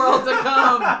Life in the World to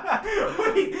Come!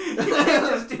 Wait, you can't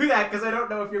just do that because I don't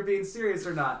know if you're being serious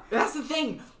or not. That's the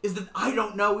thing, is that I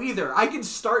don't know either. I can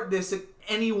start this at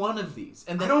any one of these,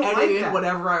 and then edit like in that.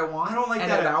 whatever I want. I don't like edit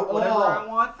that at out whatever all. I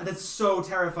want. That's so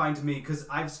terrifying to me because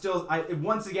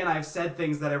once again I've said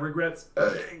things that I regret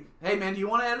saying. Hey man, do you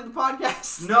want to edit the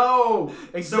podcast? No!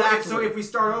 Exactly. So if we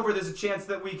start over, there's a chance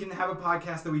that we can have a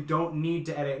podcast that we don't need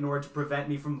to edit in order to prevent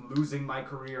me from losing my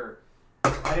career.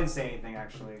 I didn't say anything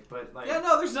actually, but like... Yeah,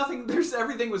 no, there's nothing,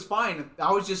 everything was fine.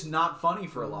 I was just not funny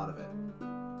for a lot of it.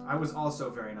 I was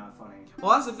also very not funny.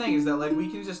 Well, that's the thing, is that, like, we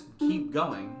can just keep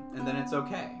going, and then it's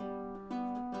okay.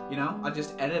 You know? I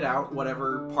just edit out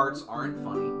whatever parts aren't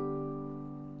funny,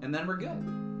 and then we're good.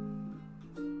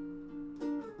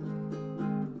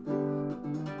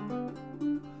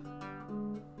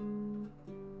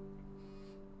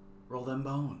 Roll them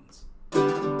bones.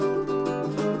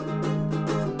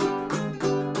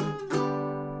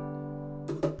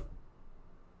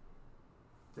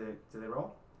 Did they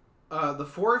roll? The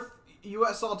 4th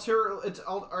U.S.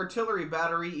 Artillery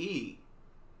Battery E.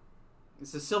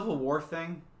 It's a Civil War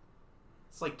thing.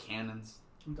 It's like cannons.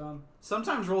 I'm done.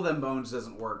 Sometimes roll them bones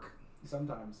doesn't work.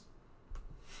 Sometimes.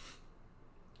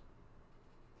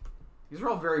 These are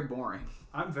all very boring.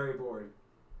 I'm very bored.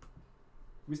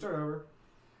 We start over.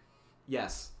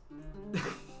 Yes.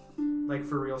 Like,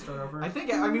 for real start over? I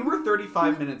mean, we're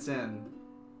 35 minutes in.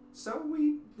 So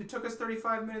it took us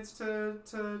 35 minutes to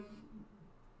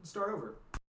start over.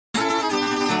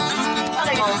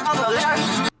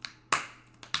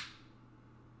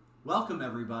 Welcome,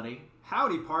 everybody.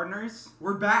 Howdy, partners.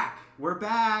 We're back. We're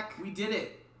back. We did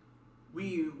it.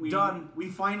 We Done. We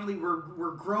finally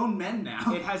we're grown men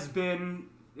now. It has been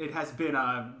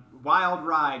a wild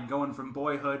ride going from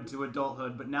boyhood to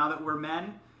adulthood, but now that we're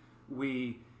men,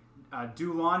 we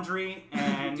do laundry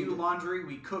and we do laundry.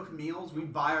 We cook meals. We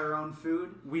buy our own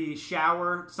food. we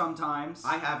shower sometimes.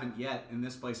 I haven't yet in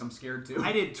this place. I'm scared to.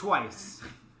 I did twice,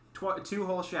 2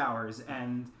 whole showers,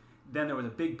 and then there was a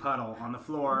big puddle on the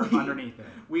floor underneath it.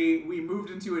 We moved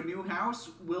into a new house.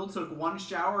 Will took one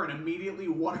shower and immediately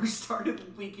water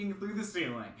started leaking through the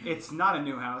ceiling. It's not a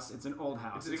new house; it's an old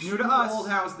house. It's an new to extremely us. old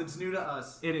house that's new to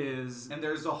us. It is. And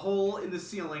there's a hole in the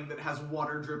ceiling that has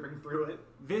water dripping through it.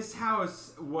 This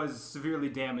house was severely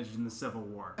damaged in the Civil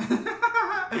War,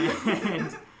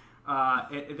 and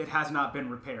it has not been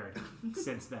repaired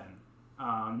since then.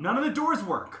 None of the doors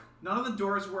work. None of the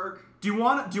doors work. Do you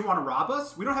want to rob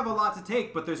us? We don't have a lot to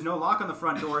take, but there's no lock on the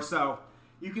front door, so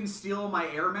You can steal my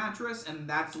air mattress, and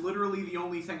that's literally the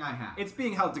only thing I have. it's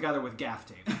being held together with gaff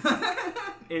tape.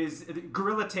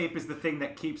 Gorilla tape is the thing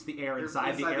that keeps the air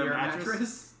inside the air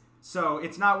mattress. So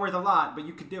it's not worth a lot, but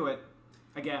you could do it,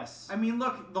 I guess. I mean,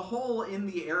 look, the hole in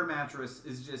the air mattress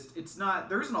is just,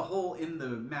 there isn't a hole in the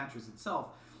mattress itself.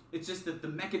 It's just that the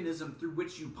mechanism through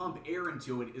which you pump air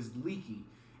into it is leaky.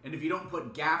 And if you don't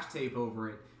put gaff tape over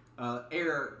it,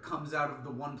 air comes out of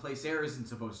the one place air isn't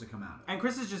supposed to come out of. And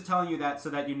Chris is just telling you that so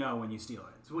that you know when you steal it.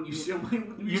 So when you steal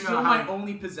know my how-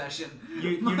 only possession.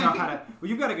 You know how to... Well,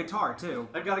 you've got a guitar, too.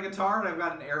 I've got a guitar, and I've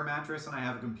got an air mattress, and I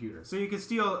have a computer. So you could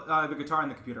steal the guitar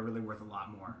and the computer, really worth a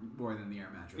lot more. More than the air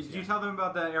mattress. Did you tell them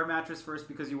about the air mattress first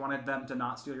because you wanted them to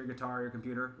not steal your guitar or your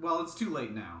computer? Well, it's too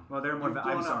late now. Well, they're more... You've I'm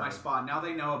blown up sorry. my spot. Now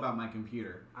they know about my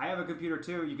computer. I have a computer,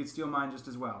 too. You could steal mine just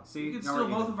as well. See? You can Now steal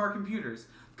we're both even. of our computers.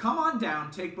 Come on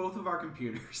down, take both of our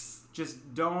computers.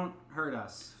 Just don't hurt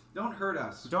us. Don't hurt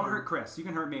us. Don't hurt Chris. You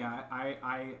can hurt me.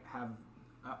 I have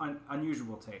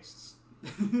unusual tastes.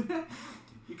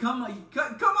 You come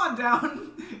on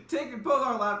down, take both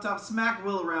our laptops, smack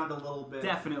Will around a little bit.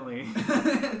 Definitely.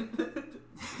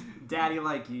 Daddy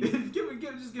like you.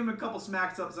 Just give him a couple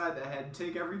smacks upside the head.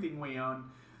 Take everything we own.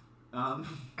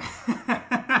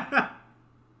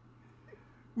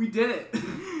 We did it.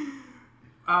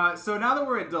 So now that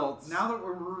we're adults, Now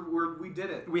that we did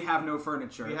it. we have no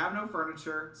furniture. We have no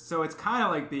furniture. So it's kind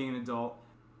of like being an adult.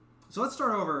 So let's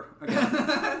start over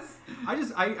again. I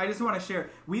just want to share.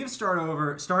 We have started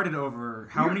over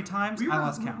how many times? I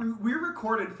lost count. We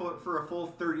recorded for a full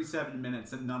 37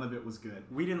 minutes and none of it was good.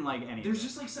 We didn't like anything. There's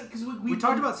just like because we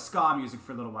talked about ska music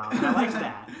for a little while. And I liked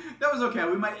that. That was okay.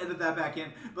 We might edit that back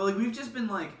in. But like we've just been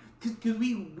like because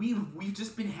we've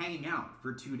just been hanging out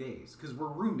for 2 days because we're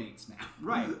roommates now.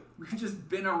 Right. We've just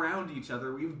been around each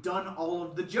other. We've done all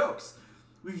of the jokes.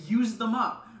 We've used them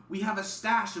up. We have a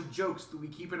stash of jokes that we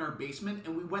keep in our basement,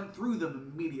 and we went through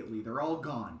them immediately. They're all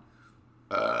gone.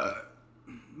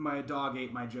 My dog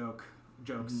ate my jokes.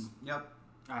 Yep.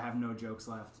 I have no jokes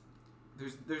left.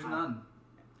 There's none.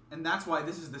 And that's why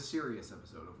this is the serious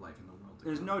episode of Life in the World.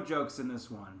 There's no jokes in this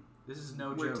one. This is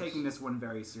no We're jokes. taking this one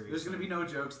very seriously. There's going to be no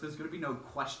jokes. There's going to be no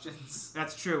questions.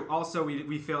 That's true. Also,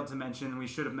 we failed to mention, and we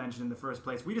should have mentioned in the first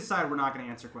place, we decided we're not going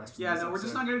to answer questions. Yeah, this no, we're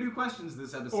just episode. not going to do questions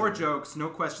this episode. Or jokes. No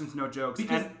questions, no jokes.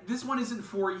 Because And this one isn't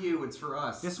for you, it's for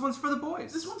us. this one's for the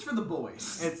boys. This one's for the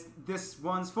boys. This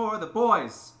one's for the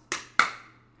boys.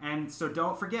 And so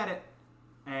don't forget it.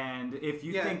 And if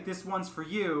you think this one's for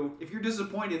you, If you're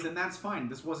disappointed, then that's fine.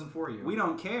 This wasn't for you. we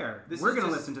don't care. This We're is going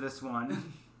to just- listen to this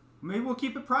one. Maybe we'll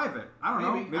keep it private. I don't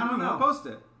know. Maybe I don't we know. won't post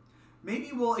it.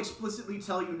 Maybe we'll explicitly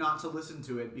tell you not to listen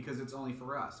to it because it's only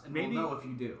for us. And Maybe- we'll know if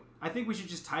you do. I think we should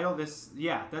just title this.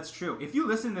 Yeah, that's true. If you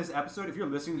listen to this episode, if you're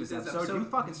listening to this This episode, you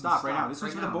fucking stop right now. This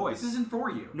one's for the boys. This isn't for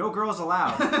you. No girls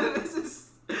allowed. This is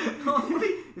only,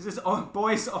 This is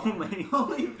boys only.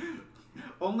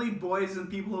 only boys and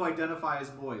people who identify as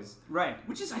boys. Right.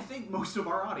 Which is, I think, most of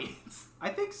our audience. I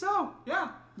think so. Yeah.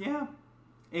 Yeah.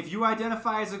 If you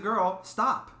identify as a girl,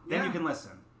 stop. Then Yeah. you can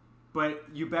listen. But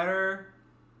you better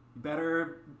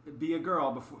be a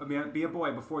girl before be a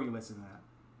boy before you listen to that.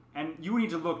 And you need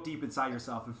to look deep inside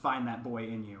yourself and find that boy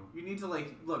in you. You need to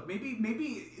look. Maybe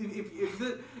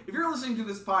if you're listening to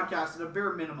this podcast at a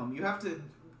bare minimum, you have to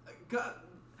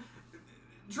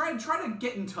Try to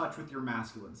get in touch with your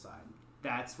masculine side.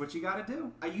 That's what you gotta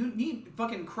do. You need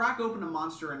fucking crack open a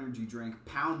Monster Energy drink,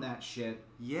 pound that shit.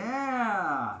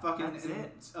 Yeah. Fucking that's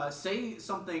it. Say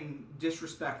something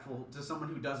disrespectful to someone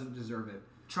who doesn't deserve it.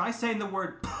 Try saying the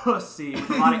word pussy with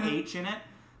a lot of H in it.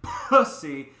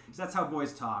 Pussy. 'Cause that's how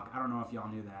boys talk. I don't know if y'all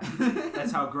knew that.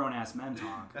 That's how grown-ass men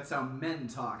talk. That's how men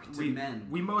talk to men.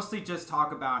 We mostly just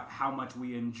talk about how much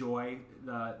we enjoy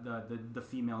the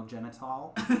female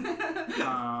genital.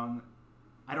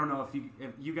 I don't know if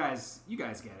you guys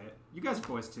get it. You guys are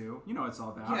boys too. You know what it's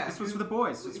all about. Yeah, this was for the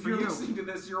boys. It's if for you're you. listening to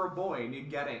this, you're a boy and you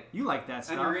get it. You like that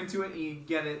stuff. And you're into it and you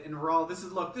get it. And we're all, this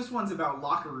one's about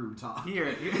locker room talk.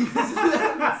 Here.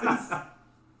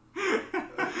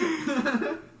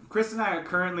 Chris and I are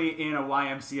currently in a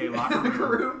YMCA locker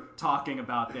room talking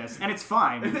about this, and it's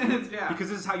fine because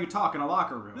this is how you talk in a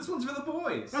locker room. This one's for the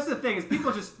boys. That's the thing is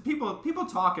people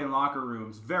talk in locker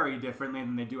rooms very differently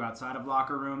than they do outside of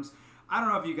locker rooms. I don't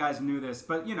know if you guys knew this,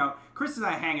 but Chris and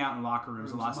I hang out in locker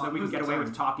rooms a lot so that we can get away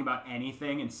with talking about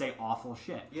anything and say awful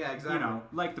shit. Yeah, exactly.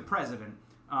 Like the president.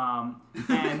 What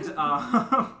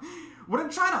I'm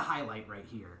trying to highlight right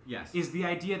here is the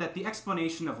idea that the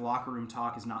explanation of locker room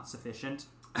talk is not sufficient.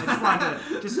 I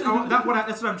just wanted to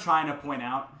that's what I'm trying to point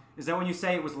out. Is that when you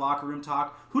say it was locker room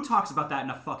talk, who talks about that in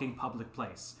a fucking public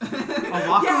place? A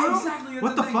locker room? Exactly.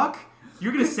 What the fuck?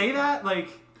 You're gonna say that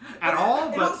at all?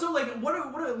 And but also, look,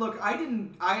 I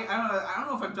don't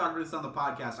know if I've talked about this on the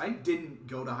podcast. I didn't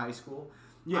go to high school.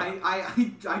 Yeah.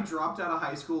 I dropped out of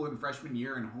high school in freshman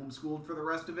year and homeschooled for the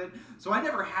rest of it. So I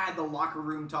never had the locker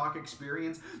room talk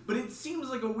experience. But it seems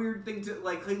like a weird thing to,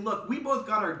 hey, look, we both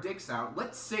got our dicks out.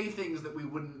 Let's say things that we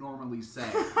wouldn't normally say.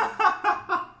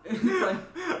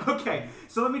 Okay,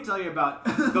 so let me tell you about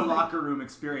the locker room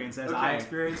experience as I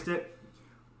experienced it.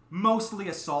 Mostly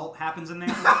assault happens in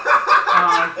there.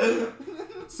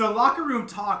 So locker room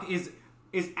talk is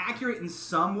accurate in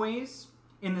some ways,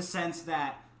 in the sense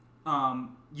that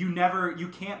you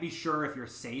can't be sure if you're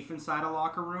safe inside a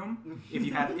locker room. If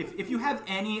you have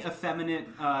any effeminate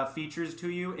features to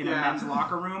you in a men's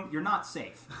locker room, you're not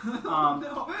safe.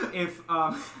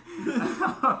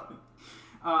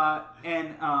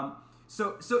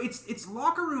 So it's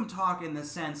locker room talk in the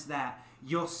sense that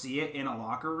you'll see it in a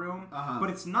locker room, but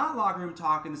it's not locker room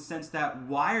talk in the sense that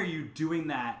why are you doing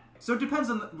that? So it depends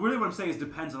on really what I'm saying is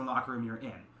depends on the locker room you're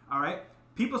in. All right.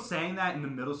 People saying that in the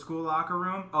middle school locker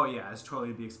room, oh yeah, it's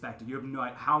totally to be expected. You have no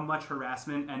idea how much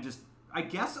harassment and just, I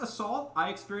guess, assault I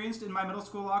experienced in my middle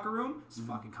school locker room. It's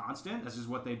fucking constant. That's just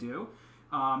what they do.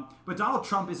 But Donald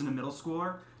Trump isn't a middle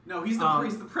schooler. No, he's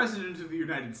the president of the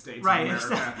United States. Right. Of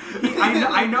America.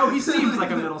 I know he seems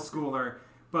like a middle schooler,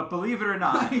 but believe it or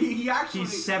not,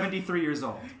 he's 73 years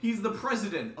old. He's the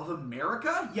president of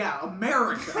America? Yeah,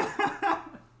 America.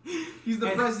 He's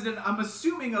the president, I'm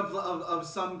assuming, of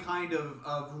some kind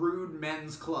of rude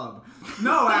men's club.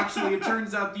 No, actually, it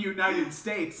turns out the United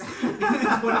States is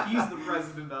what he's the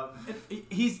president of.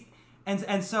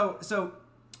 So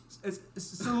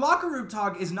locker room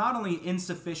talk is not only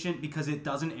insufficient because it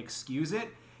doesn't excuse it,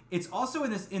 it's also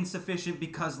insufficient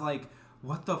because,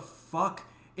 what the fuck?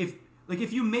 If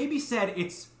you maybe said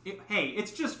it's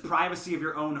just privacy of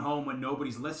your own home when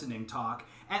nobody's listening talk,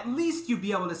 at least you'd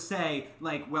be able to say,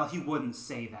 well, he wouldn't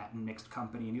say that in mixed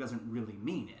company and he doesn't really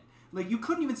mean it. You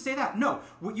couldn't even say that. No,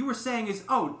 what you were saying is,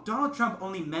 Donald Trump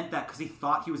only meant that because he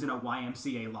thought he was in a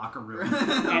YMCA locker room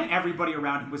and everybody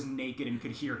around him was naked and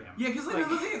could hear him. Yeah, because the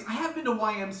thing is, I have been to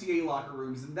YMCA locker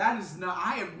rooms, and that is not.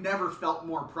 I have never felt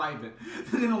more private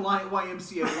than in a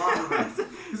YMCA locker room.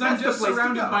 Because I'm just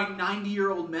surrounded by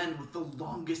 90-year-old men with the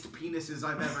longest penises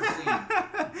I've ever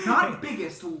seen. Not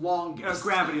biggest, longest.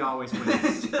 Gravity always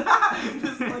wins.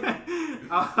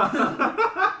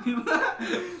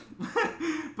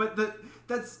 But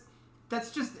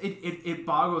that's just it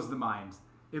boggles the mind.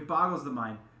 It boggles the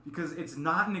mind because it's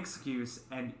not an excuse,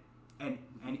 and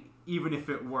even if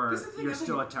it were, you're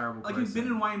still a terrible person. You've been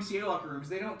in YMCA locker rooms.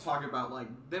 They don't talk about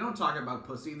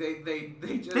pussy. They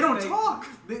don't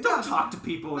talk to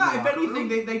people. No, if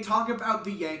anything, they talk about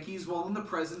the Yankees while in the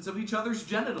presence of each other's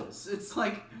genitals. It's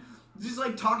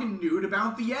just talking nude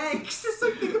about the Yanks. Just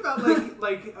think about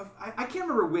I can't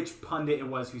remember which pundit it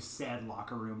was who said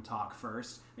locker room talk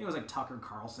first. I think it was Tucker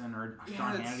Carlson or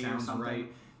Sean Hannity or something.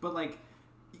 Right. But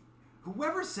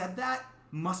whoever said that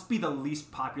must be the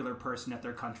least popular person at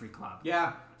their country club.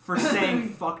 Yeah. For saying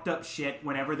fucked up shit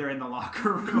whenever they're in the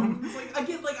locker room. I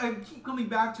keep coming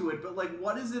back to it, but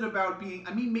what is it about being?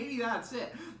 I mean, maybe that's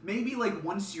it. Maybe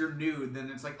once you're nude,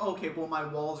 then it's okay. Well, my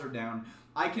walls are down.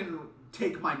 I can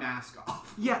take my mask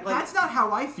off. Yeah, Like, that's not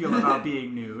how I feel about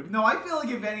being nude. No, I feel like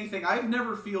if anything, I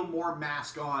never feel more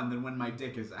mask on than when my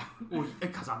dick is out. Well,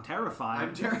 because I'm terrified.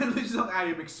 I'm terribly I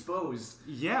am exposed.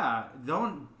 Yeah,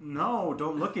 don't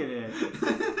look at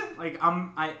it. Like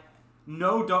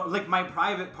my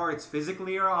private parts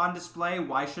physically are on display.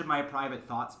 Why should my private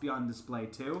thoughts be on display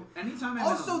too? Anytime I'm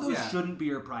Also, in a, those yeah. shouldn't be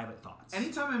your private thoughts.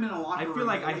 Anytime I'm in a locker room, I feel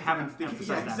like I think haven't I'm thinking-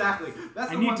 emphasized yeah, that. exactly.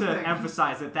 That's I the need one to thing.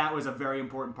 emphasize that was a very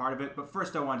important part of it. But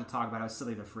first, I wanted to talk about how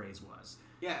silly the phrase was.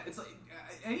 Yeah, it's like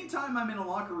anytime I'm in a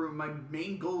locker room, my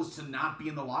main goal is to not be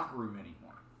in the locker room anymore.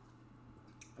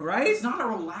 Right? It's not a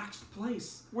relaxed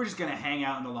place. We're just gonna hang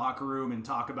out in the locker room and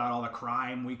talk about all the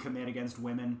crime we commit against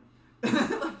women.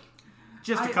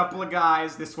 Just a couple of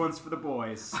guys. This one's for the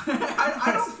boys.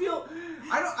 I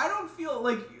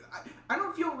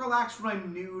don't feel relaxed when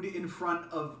I'm nude in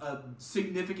front of a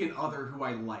significant other who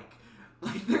I like.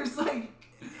 Like there's like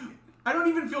I don't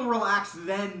even feel relaxed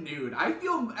then nude. I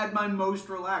feel at my most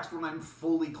relaxed when I'm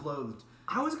fully clothed.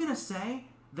 I was gonna say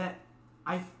that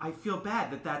I feel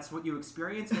bad that that's what you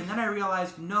experience, and then I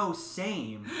realized no,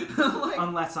 same. Like,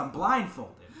 Unless I'm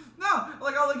blindfolded. no,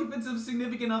 like if it's a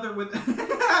significant other with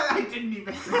I didn't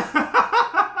even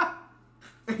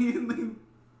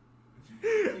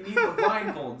You need the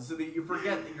blindfold so that you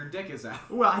forget that your dick is out.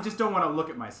 Well, I just don't want to look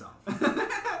at myself.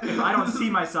 If I don't see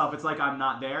myself, it's like I'm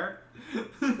not there.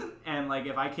 And like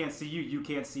if I can't see you, you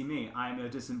can't see me. I'm a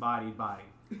disembodied body.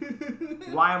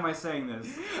 Why am I saying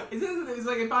this? It's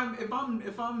like if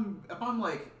I'm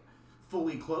like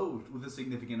fully clothed with a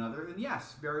significant other, then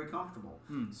yes, very comfortable.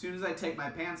 As soon as I take my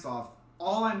pants off,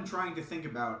 all I'm trying to think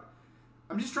about,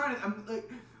 I'm just trying to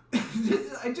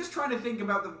think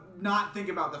about not think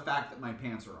about the fact that my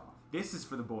pants are off. This is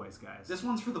for the boys, guys. This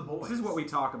one's for the boys. This is what we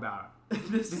talk about.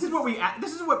 This is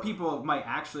what people might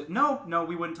actually. No,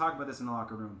 we wouldn't talk about this in the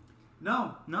locker room.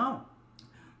 No.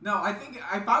 No, I think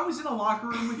if I was in a locker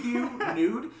room with you,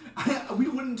 nude, we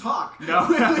wouldn't talk. No.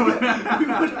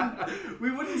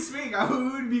 we wouldn't speak.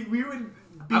 We would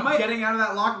be I might- getting out of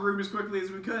that locker room as quickly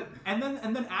as we could. And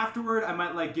then afterward, I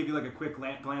might like give you like a quick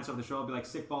glance over the shoulder, be like,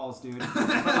 "Sick balls, dude." But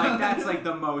like that's like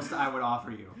the most I would offer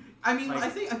you. I mean, Like- I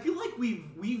feel like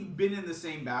we've been in the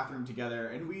same bathroom together,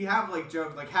 and we have like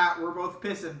joked like, "Hat, we're both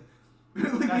pissing."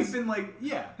 Like, we've been like,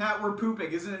 Yeah. "Hat, we're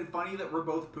pooping." Isn't it funny that we're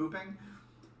both pooping?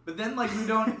 But then like we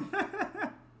don't.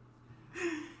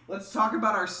 Let's talk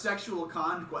about our sexual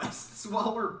conquests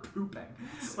while we're pooping.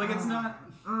 Like it's not.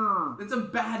 It's a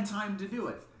bad time to do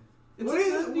it. You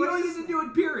don't need to do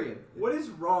it. Period. What is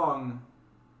wrong?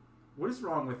 What is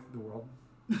wrong with the world?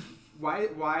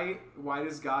 Why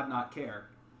does God not care?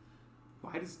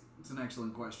 Why does It's an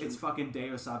excellent question. it's fucking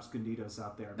Deus Absconditos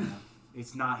out there, man?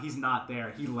 He's not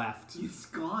there. He left. It's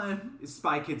gone.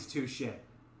 Spy Kids 2 shit.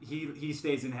 He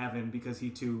stays in heaven because he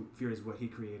too fears what he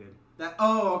created.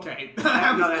 Okay.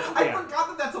 I forgot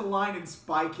that that's a line in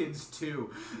Spy Kids 2.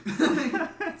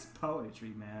 That's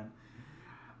poetry, man.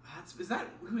 Is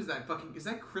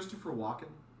that Christopher Walken?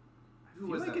 I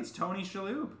feel like it's Tony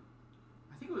Shalhoub.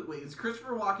 I think it's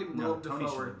Christopher Walken, No, Willem Tony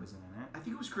Dafoe. Shalhoub isn't in it. I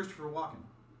think it was Christopher Walken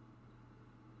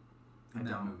in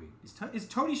that movie. Is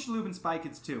Tony Shalhoub in Spy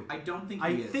Kids 2? I don't think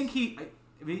I he is. think he...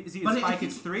 Is he in But Spy I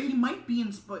Kids think 3? He might be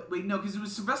in Wait, no, because it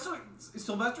was Sylvester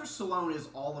Stallone is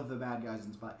all of the bad guys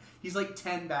in Spy. He's like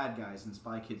 10 bad guys in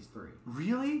Spy Kids 3.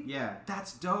 Really? Yeah.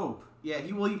 That's dope. Yeah,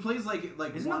 he plays like Isn't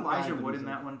one guy Elijah that Wood was in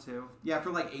like- that one too? Yeah,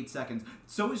 for like 8 seconds.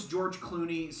 So is George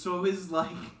Clooney. So is like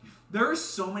there are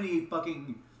so many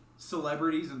fucking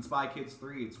celebrities in Spy Kids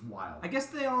 3. It's wild. I guess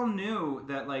they all knew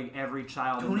that like every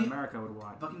child in America would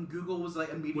watch. Fucking Google was like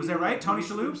immediately. Was that right? like, Tony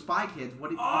Shalhoub? Spy Kids.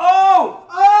 What? Oh!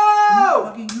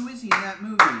 Fucking who is he in that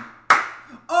movie?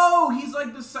 Oh, he's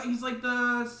like the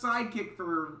sidekick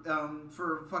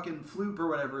for fucking Floop or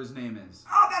whatever his name is.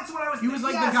 Oh, that's what I was. He was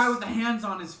like the guy with the hands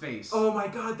on his face. Oh my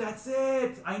god, that's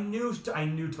it! I knew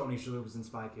Tony Shalhoub was in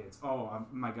Spy Kids. Oh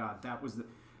my god, that was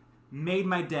made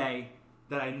my day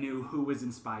that I knew who was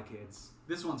in Spy Kids.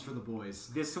 This one's for the boys.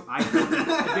 This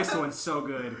one's so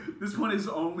good. This one is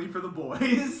only for the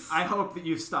boys. I hope that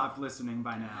you've stopped listening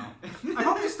by now. I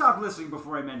hope you stopped listening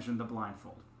before I mentioned the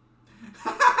blindfold.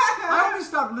 I hope you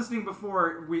stopped listening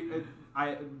before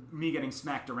me getting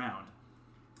smacked around.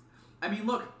 I mean,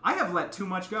 look. I have let too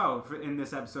much go in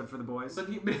this episode for the boys. But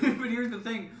here's the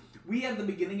thing. We, at the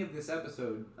beginning of this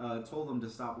episode, told them to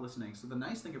stop listening. So the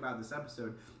nice thing about this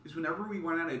episode is whenever we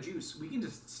run out of juice, we can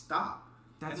just stop.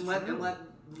 That's and true.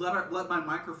 let my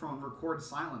microphone record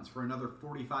silence for another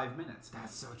 45 minutes.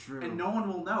 That's so true. And no one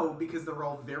will know because they're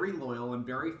all very loyal and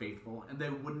very faithful, and they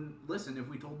wouldn't listen if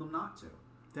we told them not to.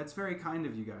 That's very kind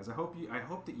of you guys. I hope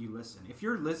that you listen. If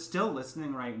you're still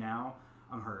listening right now,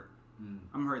 I'm hurt.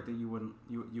 I'm hurt that you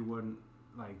wouldn't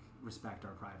like respect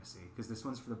our privacy because this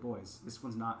one's for the boys. This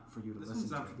one's not for you to listen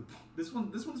to. This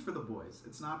one's for the boys.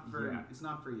 It's not for It's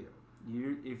not for you.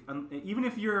 Even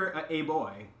if you're a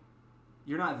boy,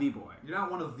 you're not the boy. You're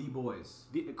not one of the boys.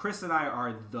 Chris and I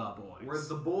are the boys. We're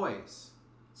the boys.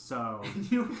 So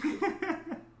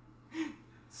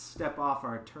step off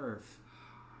our turf,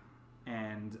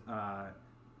 and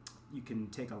you can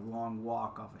take a long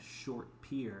walk off a short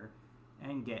pier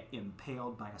and get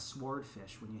impaled by a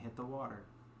swordfish when you hit the water.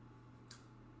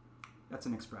 That's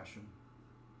an expression.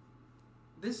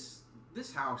 This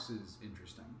house is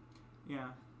interesting. Yeah.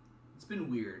 It's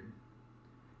been weird.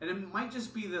 And it might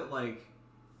just be that like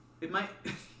it might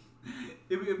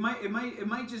it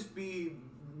might just be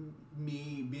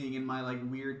me being in my like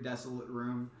weird desolate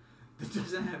room that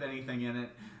doesn't have anything in it.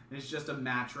 And it's just a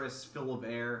mattress full of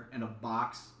air and a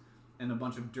box and a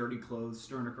bunch of dirty clothes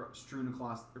strewn across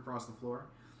the floor.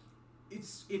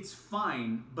 It's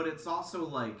fine, but it's also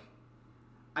like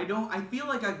I feel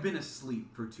like I've been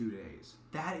asleep for 2 days.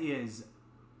 That is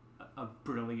a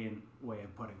brilliant way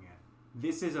of putting it.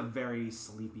 This is a very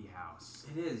sleepy house.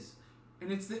 It is.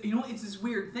 And it's it's this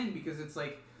weird thing because it's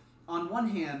like on one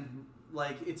hand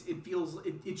like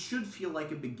it should feel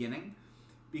like a beginning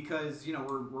because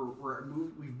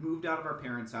we've moved out of our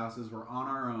parents' houses, we're on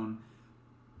our own,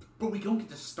 but we don't get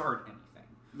to start anything.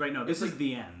 Right, no, this is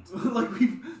the end. Like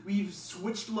we've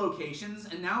switched locations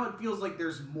and now it feels like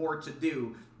there's more to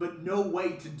do, but no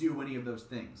way to do any of those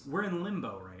things. We're in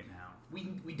limbo right now.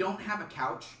 We don't have a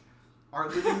couch. Our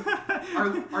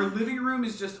living room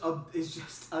is just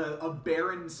a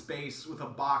barren space with a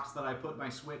box that I put my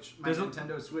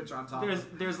Nintendo Switch on top.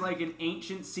 There's like an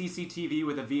ancient CCTV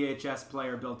with a VHS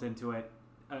player built into it,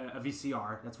 a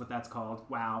VCR. That's what that's called.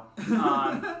 Wow.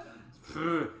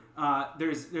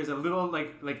 There's a little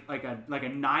like a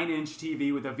 9-inch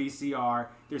TV with a VCR.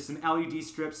 There's some LED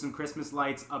strips, some Christmas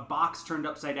lights, a box turned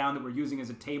upside down that we're using as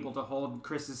a table to hold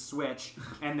Chris's Switch,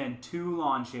 and then 2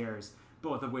 lawn chairs.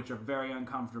 Both of which are very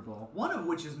uncomfortable. One of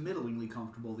which is middlingly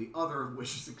comfortable, the other of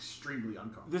which is extremely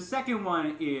uncomfortable. The second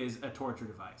one is a torture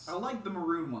device. I like the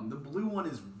maroon one. The blue one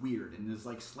is weird and is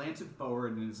like slanted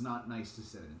forward and is not nice to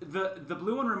sit in. The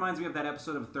blue one reminds me of that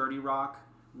episode of 30 Rock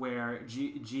where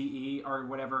GE or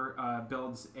whatever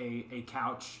builds a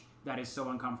couch that is so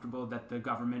uncomfortable that the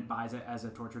government buys it as a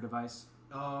torture device.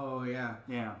 Oh, yeah.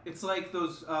 Yeah. It's like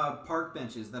those park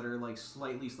benches that are like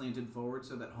slightly slanted forward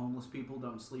so that homeless people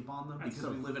don't sleep on them because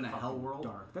we live in a hell world.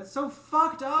 Dark. That's so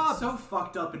fucked up. It's so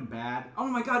fucked up and bad. Oh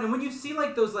my god, and when you see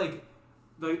like those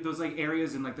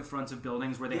areas in like the fronts of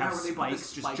buildings where they have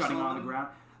spikes just jutting on the ground.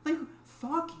 Like,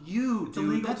 fuck you, it's dude.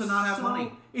 Illegal to not have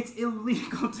money. It's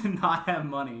illegal to not have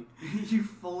money. You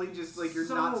fully just, like, you're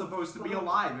not supposed to be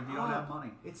alive if you don't have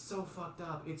money. It's so fucked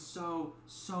up. It's so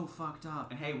fucked up.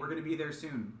 And hey, we're going to be there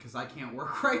soon, because I can't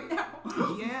work right now.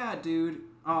 Yeah, dude.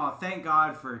 Oh, thank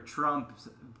God for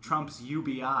Trump's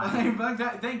UBI.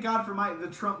 Thank God for the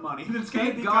Trump money.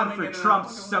 Thank God for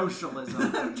Trump's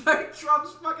socialism.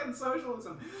 Trump's fucking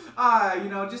socialism.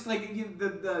 Just like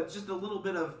just a little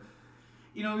bit of,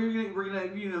 we're gonna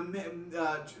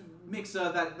mix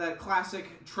that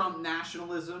classic Trump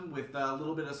nationalism with a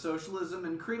little bit of socialism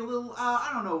and create a little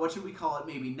I don't know, what should we call it?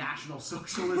 Maybe national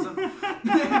socialism.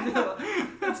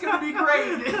 It's gonna be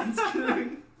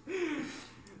great.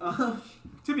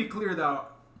 To be clear, though,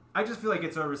 I just feel like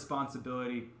it's our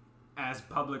responsibility as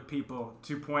public people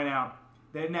to point out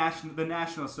that the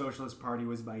National Socialist Party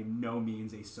was by no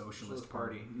means a socialist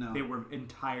party. No. They were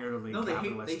entirely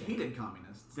capitalistic. They hated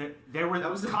communists.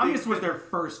 Communists was their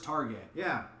first target.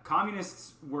 Yeah.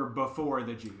 Communists were before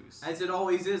the Jews. As it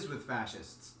always is with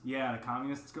fascists. Yeah, the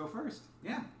communists go first.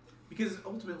 Yeah. Because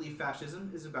ultimately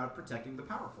fascism is about protecting the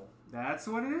powerful. That's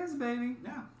what it is, baby.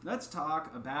 Yeah. Let's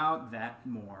talk about that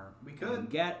more. We could. And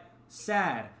get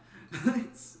sad.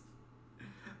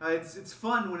 It's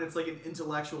fun when it's like an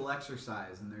intellectual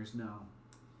exercise and there's no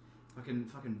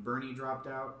fucking Bernie dropped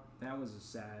out. That was a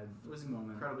sad. It was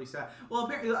moment. Incredibly sad. Well,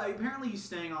 apparently he's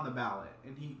staying on the ballot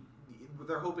and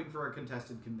they're hoping for a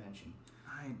contested convention.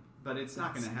 But it's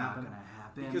not going to happen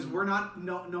because we're not.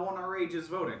 No one our age is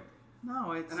voting.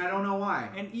 No, it's and I don't know why.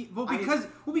 And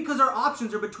because our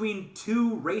options are between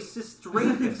 2 racist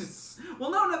rapists.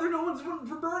 Well, no one's voting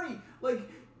for Bernie. Like,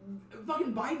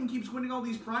 fucking Biden keeps winning all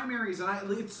these primaries, and I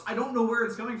don't know where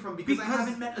it's coming from because I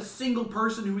haven't met a single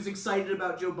person who's excited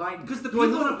about Joe Biden. Because do I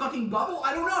live in a fucking bubble?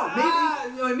 I don't know.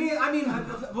 Maybe. I mean,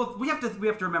 well, we have to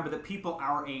remember that people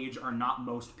our age are not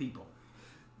most people.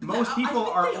 Most people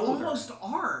are older. Almost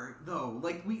are though.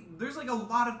 Like there's like a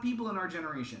lot of people in our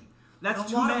generation. That's and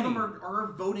too a lot many. of them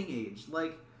are voting age.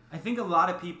 Like I think a lot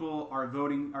of people are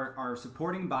are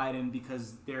supporting Biden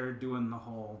because they're doing the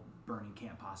whole Bernie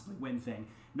can't possibly win thing,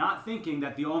 not thinking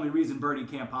that the only reason Bernie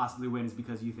can't possibly win is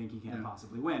because you think he can't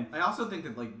possibly win. I also think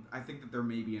that that there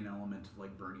may be an element of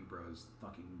like Bernie bros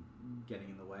fucking getting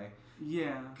in the way.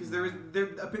 Yeah, because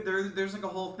there's like a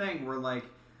whole thing where like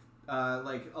a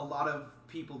lot of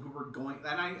people who were going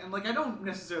and I don't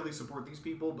necessarily support these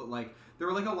people, but like there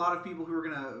were like a lot of people who were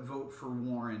gonna vote for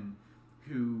Warren,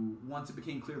 who once it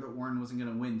became clear that Warren wasn't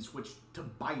gonna win, switched to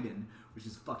Biden, which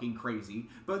is fucking crazy.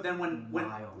 But then when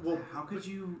how could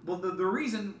you? Well, the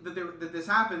reason that this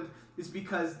happened is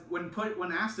because when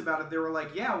asked about it, they were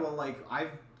like, yeah, well, like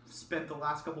I've spent the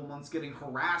last couple months getting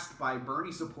harassed by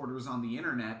Bernie supporters on the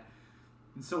internet.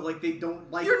 And so, like, they don't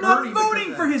like You're Bernie not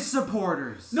voting for his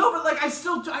supporters. No, but, like, I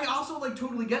also, like,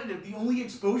 totally get it. If the only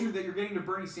exposure that you're getting to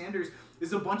Bernie Sanders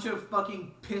is a bunch of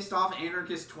fucking pissed-off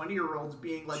anarchist 20-year-olds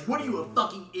being like, what are you, a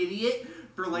fucking idiot?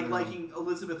 For, like, liking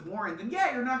Elizabeth Warren, then,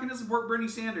 yeah, you're not going to support Bernie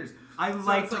Sanders. I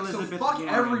liked Elizabeth Warren. So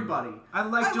fuck everybody. I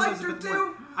liked Elizabeth her,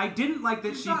 too. I didn't like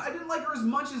that I didn't like her as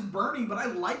much as Bernie, but I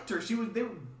liked her. They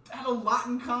had a lot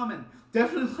in common.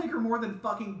 Definitely like her more than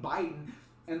fucking Biden.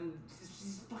 And...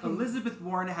 Elizabeth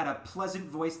Warren had a pleasant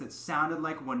voice that sounded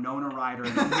like Winona Ryder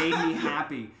and it made me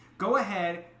happy. Go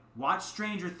ahead, watch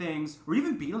Stranger Things, or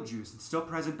even Beetlejuice. It's still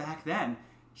present back then.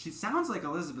 She sounds like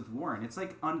Elizabeth Warren. It's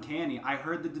like uncanny. I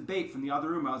heard the debate from the other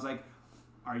room. I was like,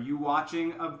 are you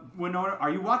watching Winona?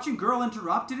 Are you watching Girl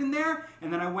Interrupted in there?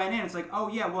 And then I went in. It's like, oh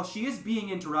yeah, well she is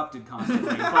being interrupted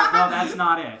constantly. But no, that's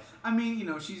not it. I mean, you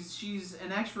know, she's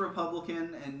an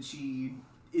ex-Republican and she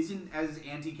isn't as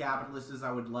anti-capitalist as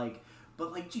I would like.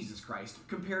 But, like, Jesus Christ,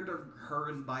 compared to her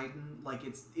and Biden, like,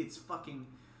 it's fucking...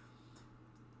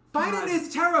 Biden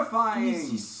is terrifying!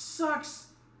 He sucks.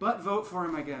 But vote for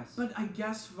him, I guess. But I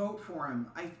guess vote for him.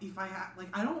 I He's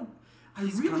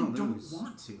really don't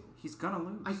want to. He's gonna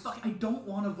lose. I don't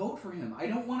want to vote for him. I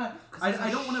don't want to... I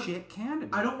don't want to... shit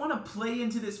candidate. I don't want to play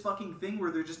into this fucking thing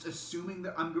where they're just assuming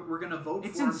that we're going to vote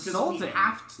for him insulting. Because we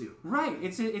have to. Right.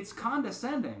 It's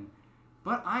condescending.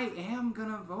 But I am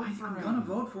gonna vote for him. I'm gonna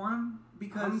vote for him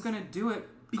because I'm gonna do it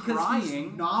because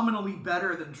crying. He's nominally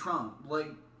better than Trump, like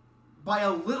by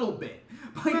a little bit.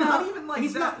 Not even like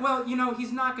he's that. Not, well, you know,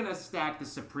 he's not gonna stack the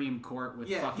Supreme Court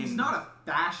with fucking. He's not a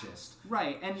fascist,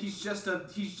 right? And he's just a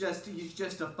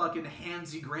fucking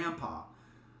handsy grandpa.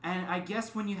 And I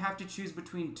guess when you have to choose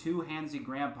between two handsy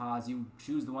grandpas, you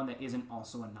choose the one that isn't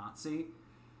also a Nazi.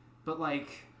 But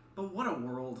what a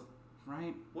world,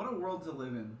 right? What a world to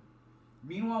live in.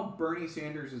 Meanwhile, Bernie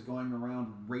Sanders is going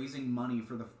around raising money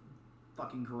for the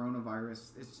fucking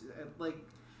coronavirus. It's like...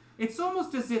 It's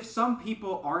almost as if some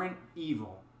people aren't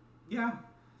evil. Yeah.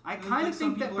 I kind of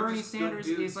think that Bernie Sanders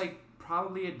is, like,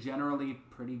 probably a generally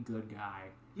pretty good guy.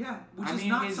 Yeah, which is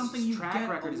not something you get a lot. His track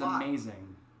record is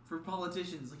amazing. For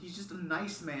politicians. Like, he's just a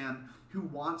nice man who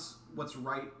wants what's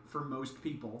right for most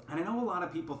people. And I know a lot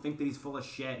of people think that he's full of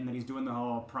shit and that he's doing the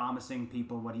whole promising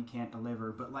people what he can't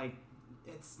deliver, but, like...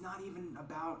 It's not even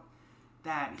about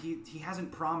that. He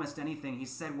hasn't promised anything. He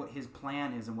said what his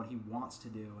plan is and what he wants to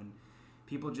do. And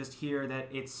people just hear that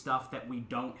it's stuff that we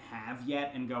don't have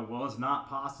yet and go, well, it's not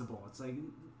possible. It's like,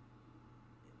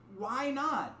 why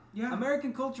not? Yeah.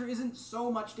 American culture isn't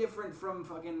so much different from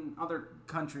fucking other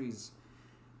countries.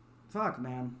 Fuck,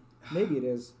 man. Maybe it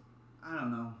is. I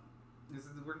don't know.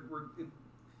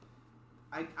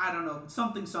 I don't know.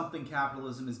 Something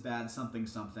capitalism is bad. Something.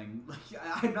 Like,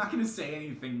 I'm not going to say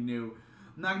anything new.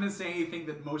 I'm not going to say anything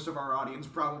that most of our audience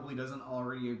probably doesn't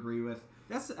already agree with.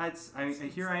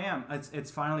 Here I am.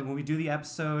 It's finally, when we do the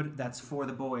episode that's for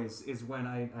the boys, is when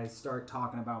I start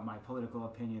talking about my political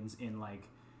opinions in, like,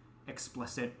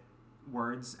 explicit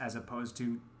words as opposed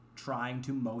to trying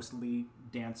to mostly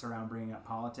dance around bringing up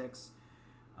politics.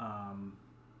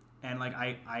 And, like,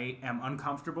 I am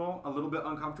uncomfortable, a little bit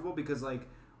uncomfortable, because, like,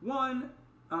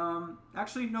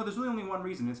 actually, no, there's really only one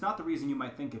reason. It's not the reason you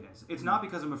might think it is. It's not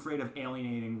because I'm afraid of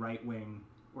alienating right-wing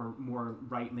or more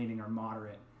right-leaning or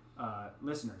moderate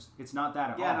listeners. It's not that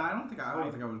at all. Yeah, no, I don't think I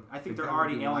would. I think they're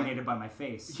already alienated by my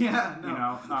face. Yeah, no. You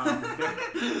know,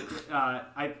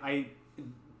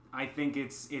 I think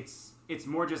it's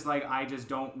more just like I just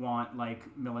don't want, like,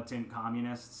 militant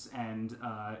communists and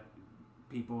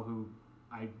people who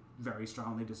I very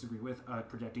strongly disagree with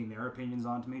projecting their opinions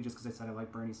onto me just because I said I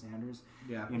like Bernie Sanders,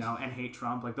 you know, and hate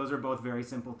Trump. Like, those are both very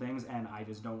simple things, and I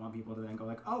just don't want people to then go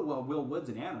like, oh, well, Will Wood's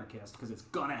an anarchist, because it's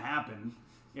gonna happen.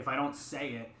 If I don't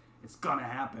say it, it's gonna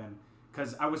happen.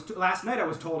 Because last night I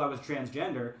was told I was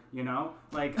transgender, you know?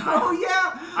 Like, oh,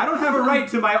 yeah! I don't have a right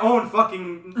to my own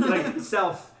fucking, like,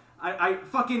 self. I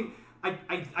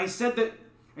said that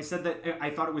I said that I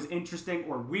thought it was interesting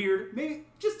or weird. Maybe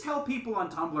just tell people on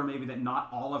Tumblr maybe that not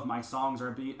all of my songs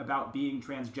are about being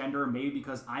transgender, maybe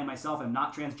because I myself am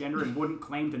not transgender and wouldn't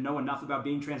claim to know enough about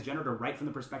being transgender to write from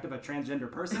the perspective of a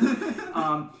transgender person.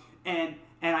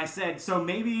 And I said, so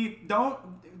maybe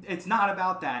it's not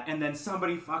about that. And then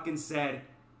somebody fucking said,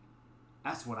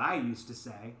 that's what I used to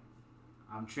say.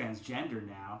 I'm transgender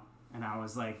now. And I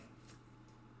was like,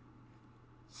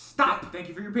 stop! Thank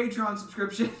you for your Patreon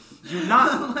subscription. You're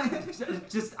not...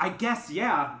 just, I guess,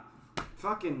 yeah.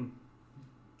 Fucking...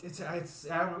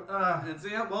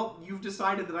 Well, you've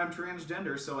decided that I'm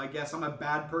transgender, so I guess I'm a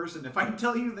bad person if I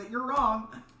tell you that you're wrong.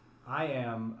 I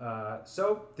am.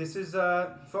 So, this is,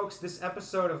 folks, this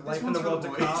episode of Life in the World to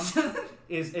Come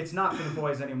it's not for the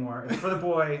boys anymore. It's for the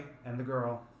boy and the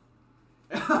girl.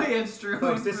 Oh, yeah, it's true.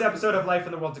 Folks, this episode of Life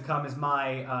in the World to Come is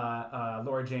my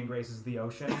Laura Jane Grace's The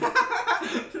Ocean.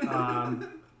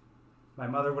 My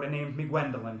mother would have named me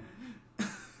Gwendolyn.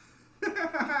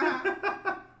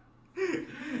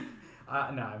 No,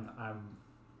 I'm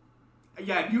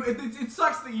Yeah, it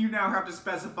sucks that you now have to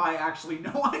specify actually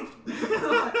no one.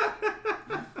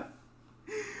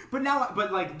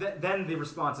 But like then the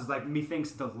response is like,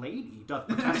 methinks the lady doth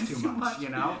protest too much, you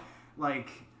know? Like,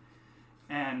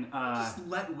 and just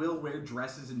let Will wear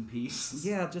dresses in peace.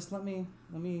 Yeah, just let me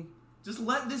Just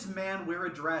let this man wear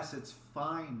a dress. It's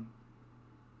fine.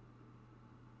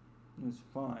 It's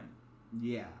fine.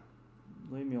 Yeah.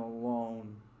 Leave me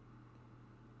alone.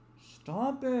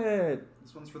 Stop it.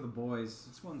 This one's for the boys.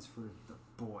 This one's for the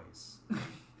boys.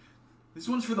 This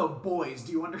one's for the boys.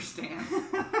 Do you understand?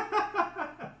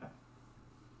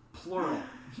 Plural.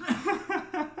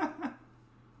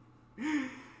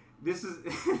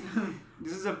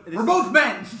 We're both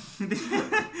men.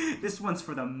 This one's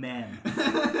for the men.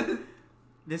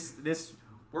 This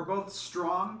We're both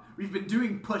strong. We've been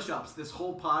doing push-ups this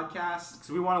whole podcast.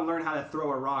 So we want to learn how to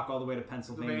throw a rock all the way to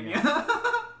Pennsylvania.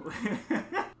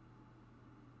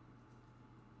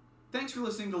 Thanks for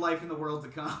listening to Life in the World to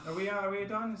Come. Are we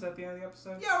done? Is that the end of the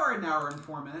episode? Yeah, we're at an hour and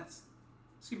 4 minutes.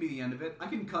 This could be the end of it. I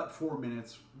can cut 4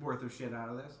 minutes worth of shit out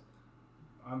of this.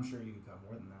 I'm sure you could cut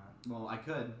more than that. Well, I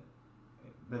could.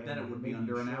 But then it would be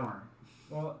under an hour.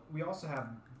 Well, we also have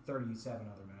 37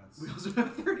 other minutes. We also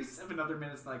have 37 other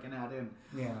minutes that I can add in.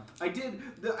 Yeah. I did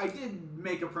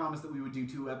make a promise that we would do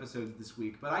 2 episodes this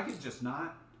week, but I could just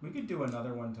not. We could do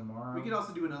another one tomorrow. We could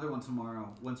also do another one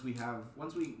tomorrow once we have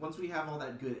all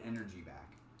that good energy back.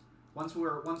 Once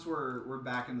we're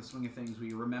back in the swing of things,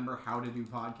 we remember how to do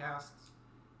podcasts.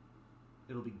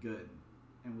 It'll be good,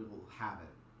 and we will have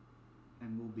it,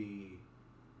 and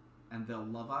they'll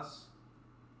love us,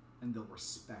 and they'll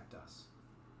respect us,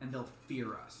 and they'll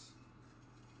fear us.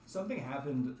 Something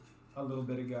happened a little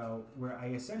bit ago where I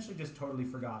essentially just totally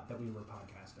forgot that we were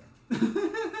podcasting.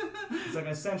 It's like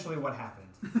essentially what happened.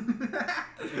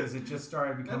 Is it just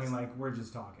started becoming like we're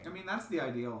just talking. I mean, that's the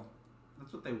ideal.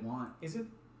 That's what they want. Is it?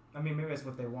 I mean, maybe that's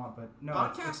what they want, but no.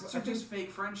 Podcasts are just fake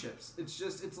friendships.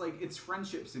 It's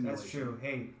friendship simulation. That's true.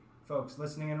 Hey, folks,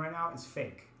 listening in right now, it's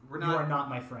fake. You are not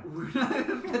my friend. You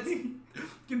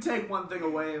can take one thing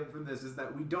away from this is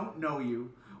that we don't know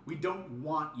you. We don't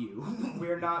want you.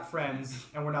 We're not friends,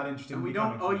 and we're not interested in we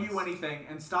becoming don't owe friends. you anything,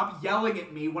 and stop yelling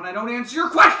at me when I don't answer your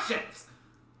questions!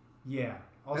 Yeah.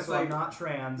 Also, like, I'm not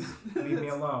trans. Leave me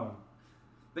alone.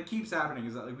 That keeps happening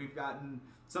is that like we've gotten...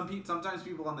 Sometimes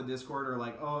people on the Discord are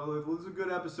like, oh, this is a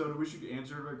good episode. I wish you could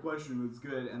answer my question. It's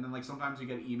good. And then like sometimes you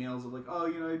get emails of like, oh,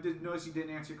 I didn't notice you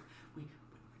didn't answer. Wait,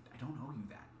 I don't owe you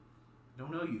that. I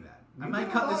don't owe you that. I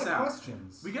might cut this out.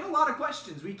 Questions. We get a lot of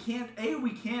questions. We can't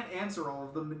answer all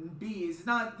of them. And B, this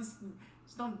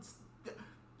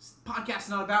podcast's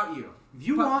not about you. If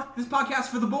you want this podcast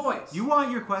for the boys. You want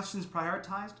your questions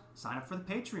prioritized? Sign up for the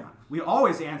Patreon. We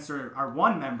always answer our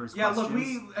one members' questions.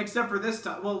 Yeah, look, except for this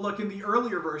time. Well, look, in the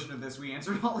earlier version of this, we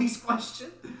answered Ollie's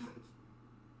question.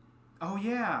 Oh,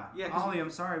 yeah. Yeah, Ollie, I'm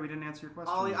sorry we didn't answer your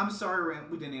question. Ollie, I'm sorry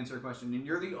we didn't answer your question, and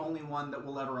you're the only one that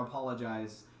will ever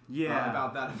apologize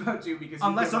about you because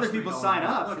unless other people sign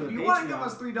up Look, for if the you Patreon. want to give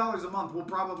us $3 a month, we'll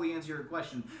probably answer your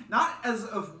question. Not as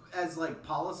like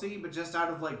policy, but just out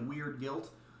of like weird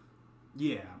guilt.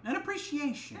 Yeah, and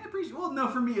appreciation. Well, no,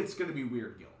 for me it's going to be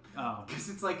weird guilt. Oh,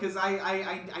 because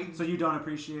I. So you don't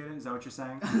appreciate it? Is that what you're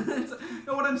saying?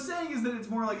 No, what I'm saying is that it's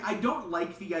more like I don't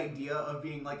like the idea of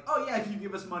being like, oh yeah, if you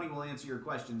give us money, we'll answer your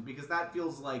questions, because that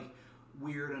feels like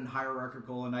weird and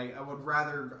hierarchical, and I would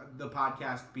rather the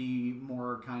podcast be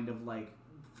more kind of like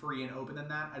free and open than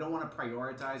that. I don't want to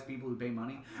prioritize people who pay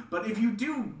money. But if you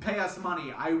do pay us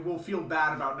money, I will feel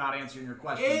bad about not answering your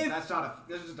questions. That's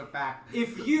just a fact.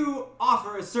 If you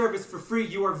offer a service for free,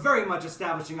 you are very much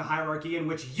establishing a hierarchy in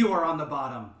which you are on the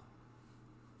bottom.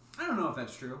 I don't know if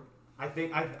that's true. I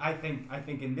think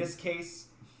in this case,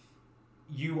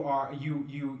 you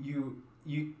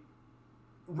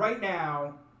right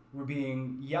now we're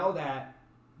being yelled at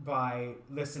by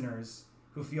listeners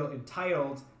who feel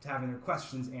entitled to having their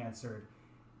questions answered.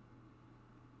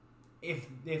 If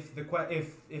it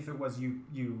was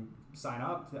you sign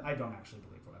up, I don't actually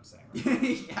believe what I'm saying.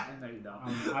 Right? Yeah, no, you don't.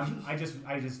 I just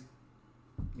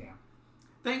yeah.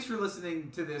 Thanks for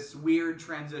listening to this weird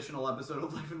transitional episode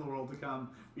of Life in the World to Come.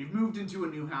 We've moved into a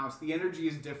new house. The energy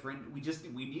is different. We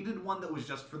needed one that was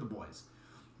just for the boys.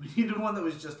 We needed one that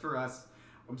was just for us.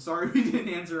 I'm sorry we didn't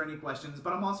answer any questions,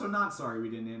 but I'm also not sorry we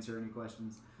didn't answer any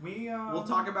questions. We'll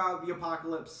talk about the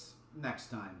apocalypse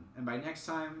next time. And by next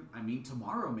time, I mean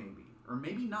tomorrow maybe. Or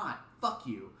maybe not. Fuck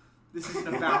you. This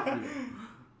isn't about you.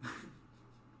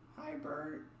 Hi,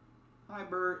 Bert. Hi,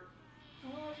 Bert. I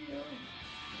love you.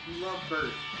 We love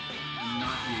Bert.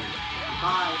 Not you.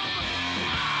 Bye.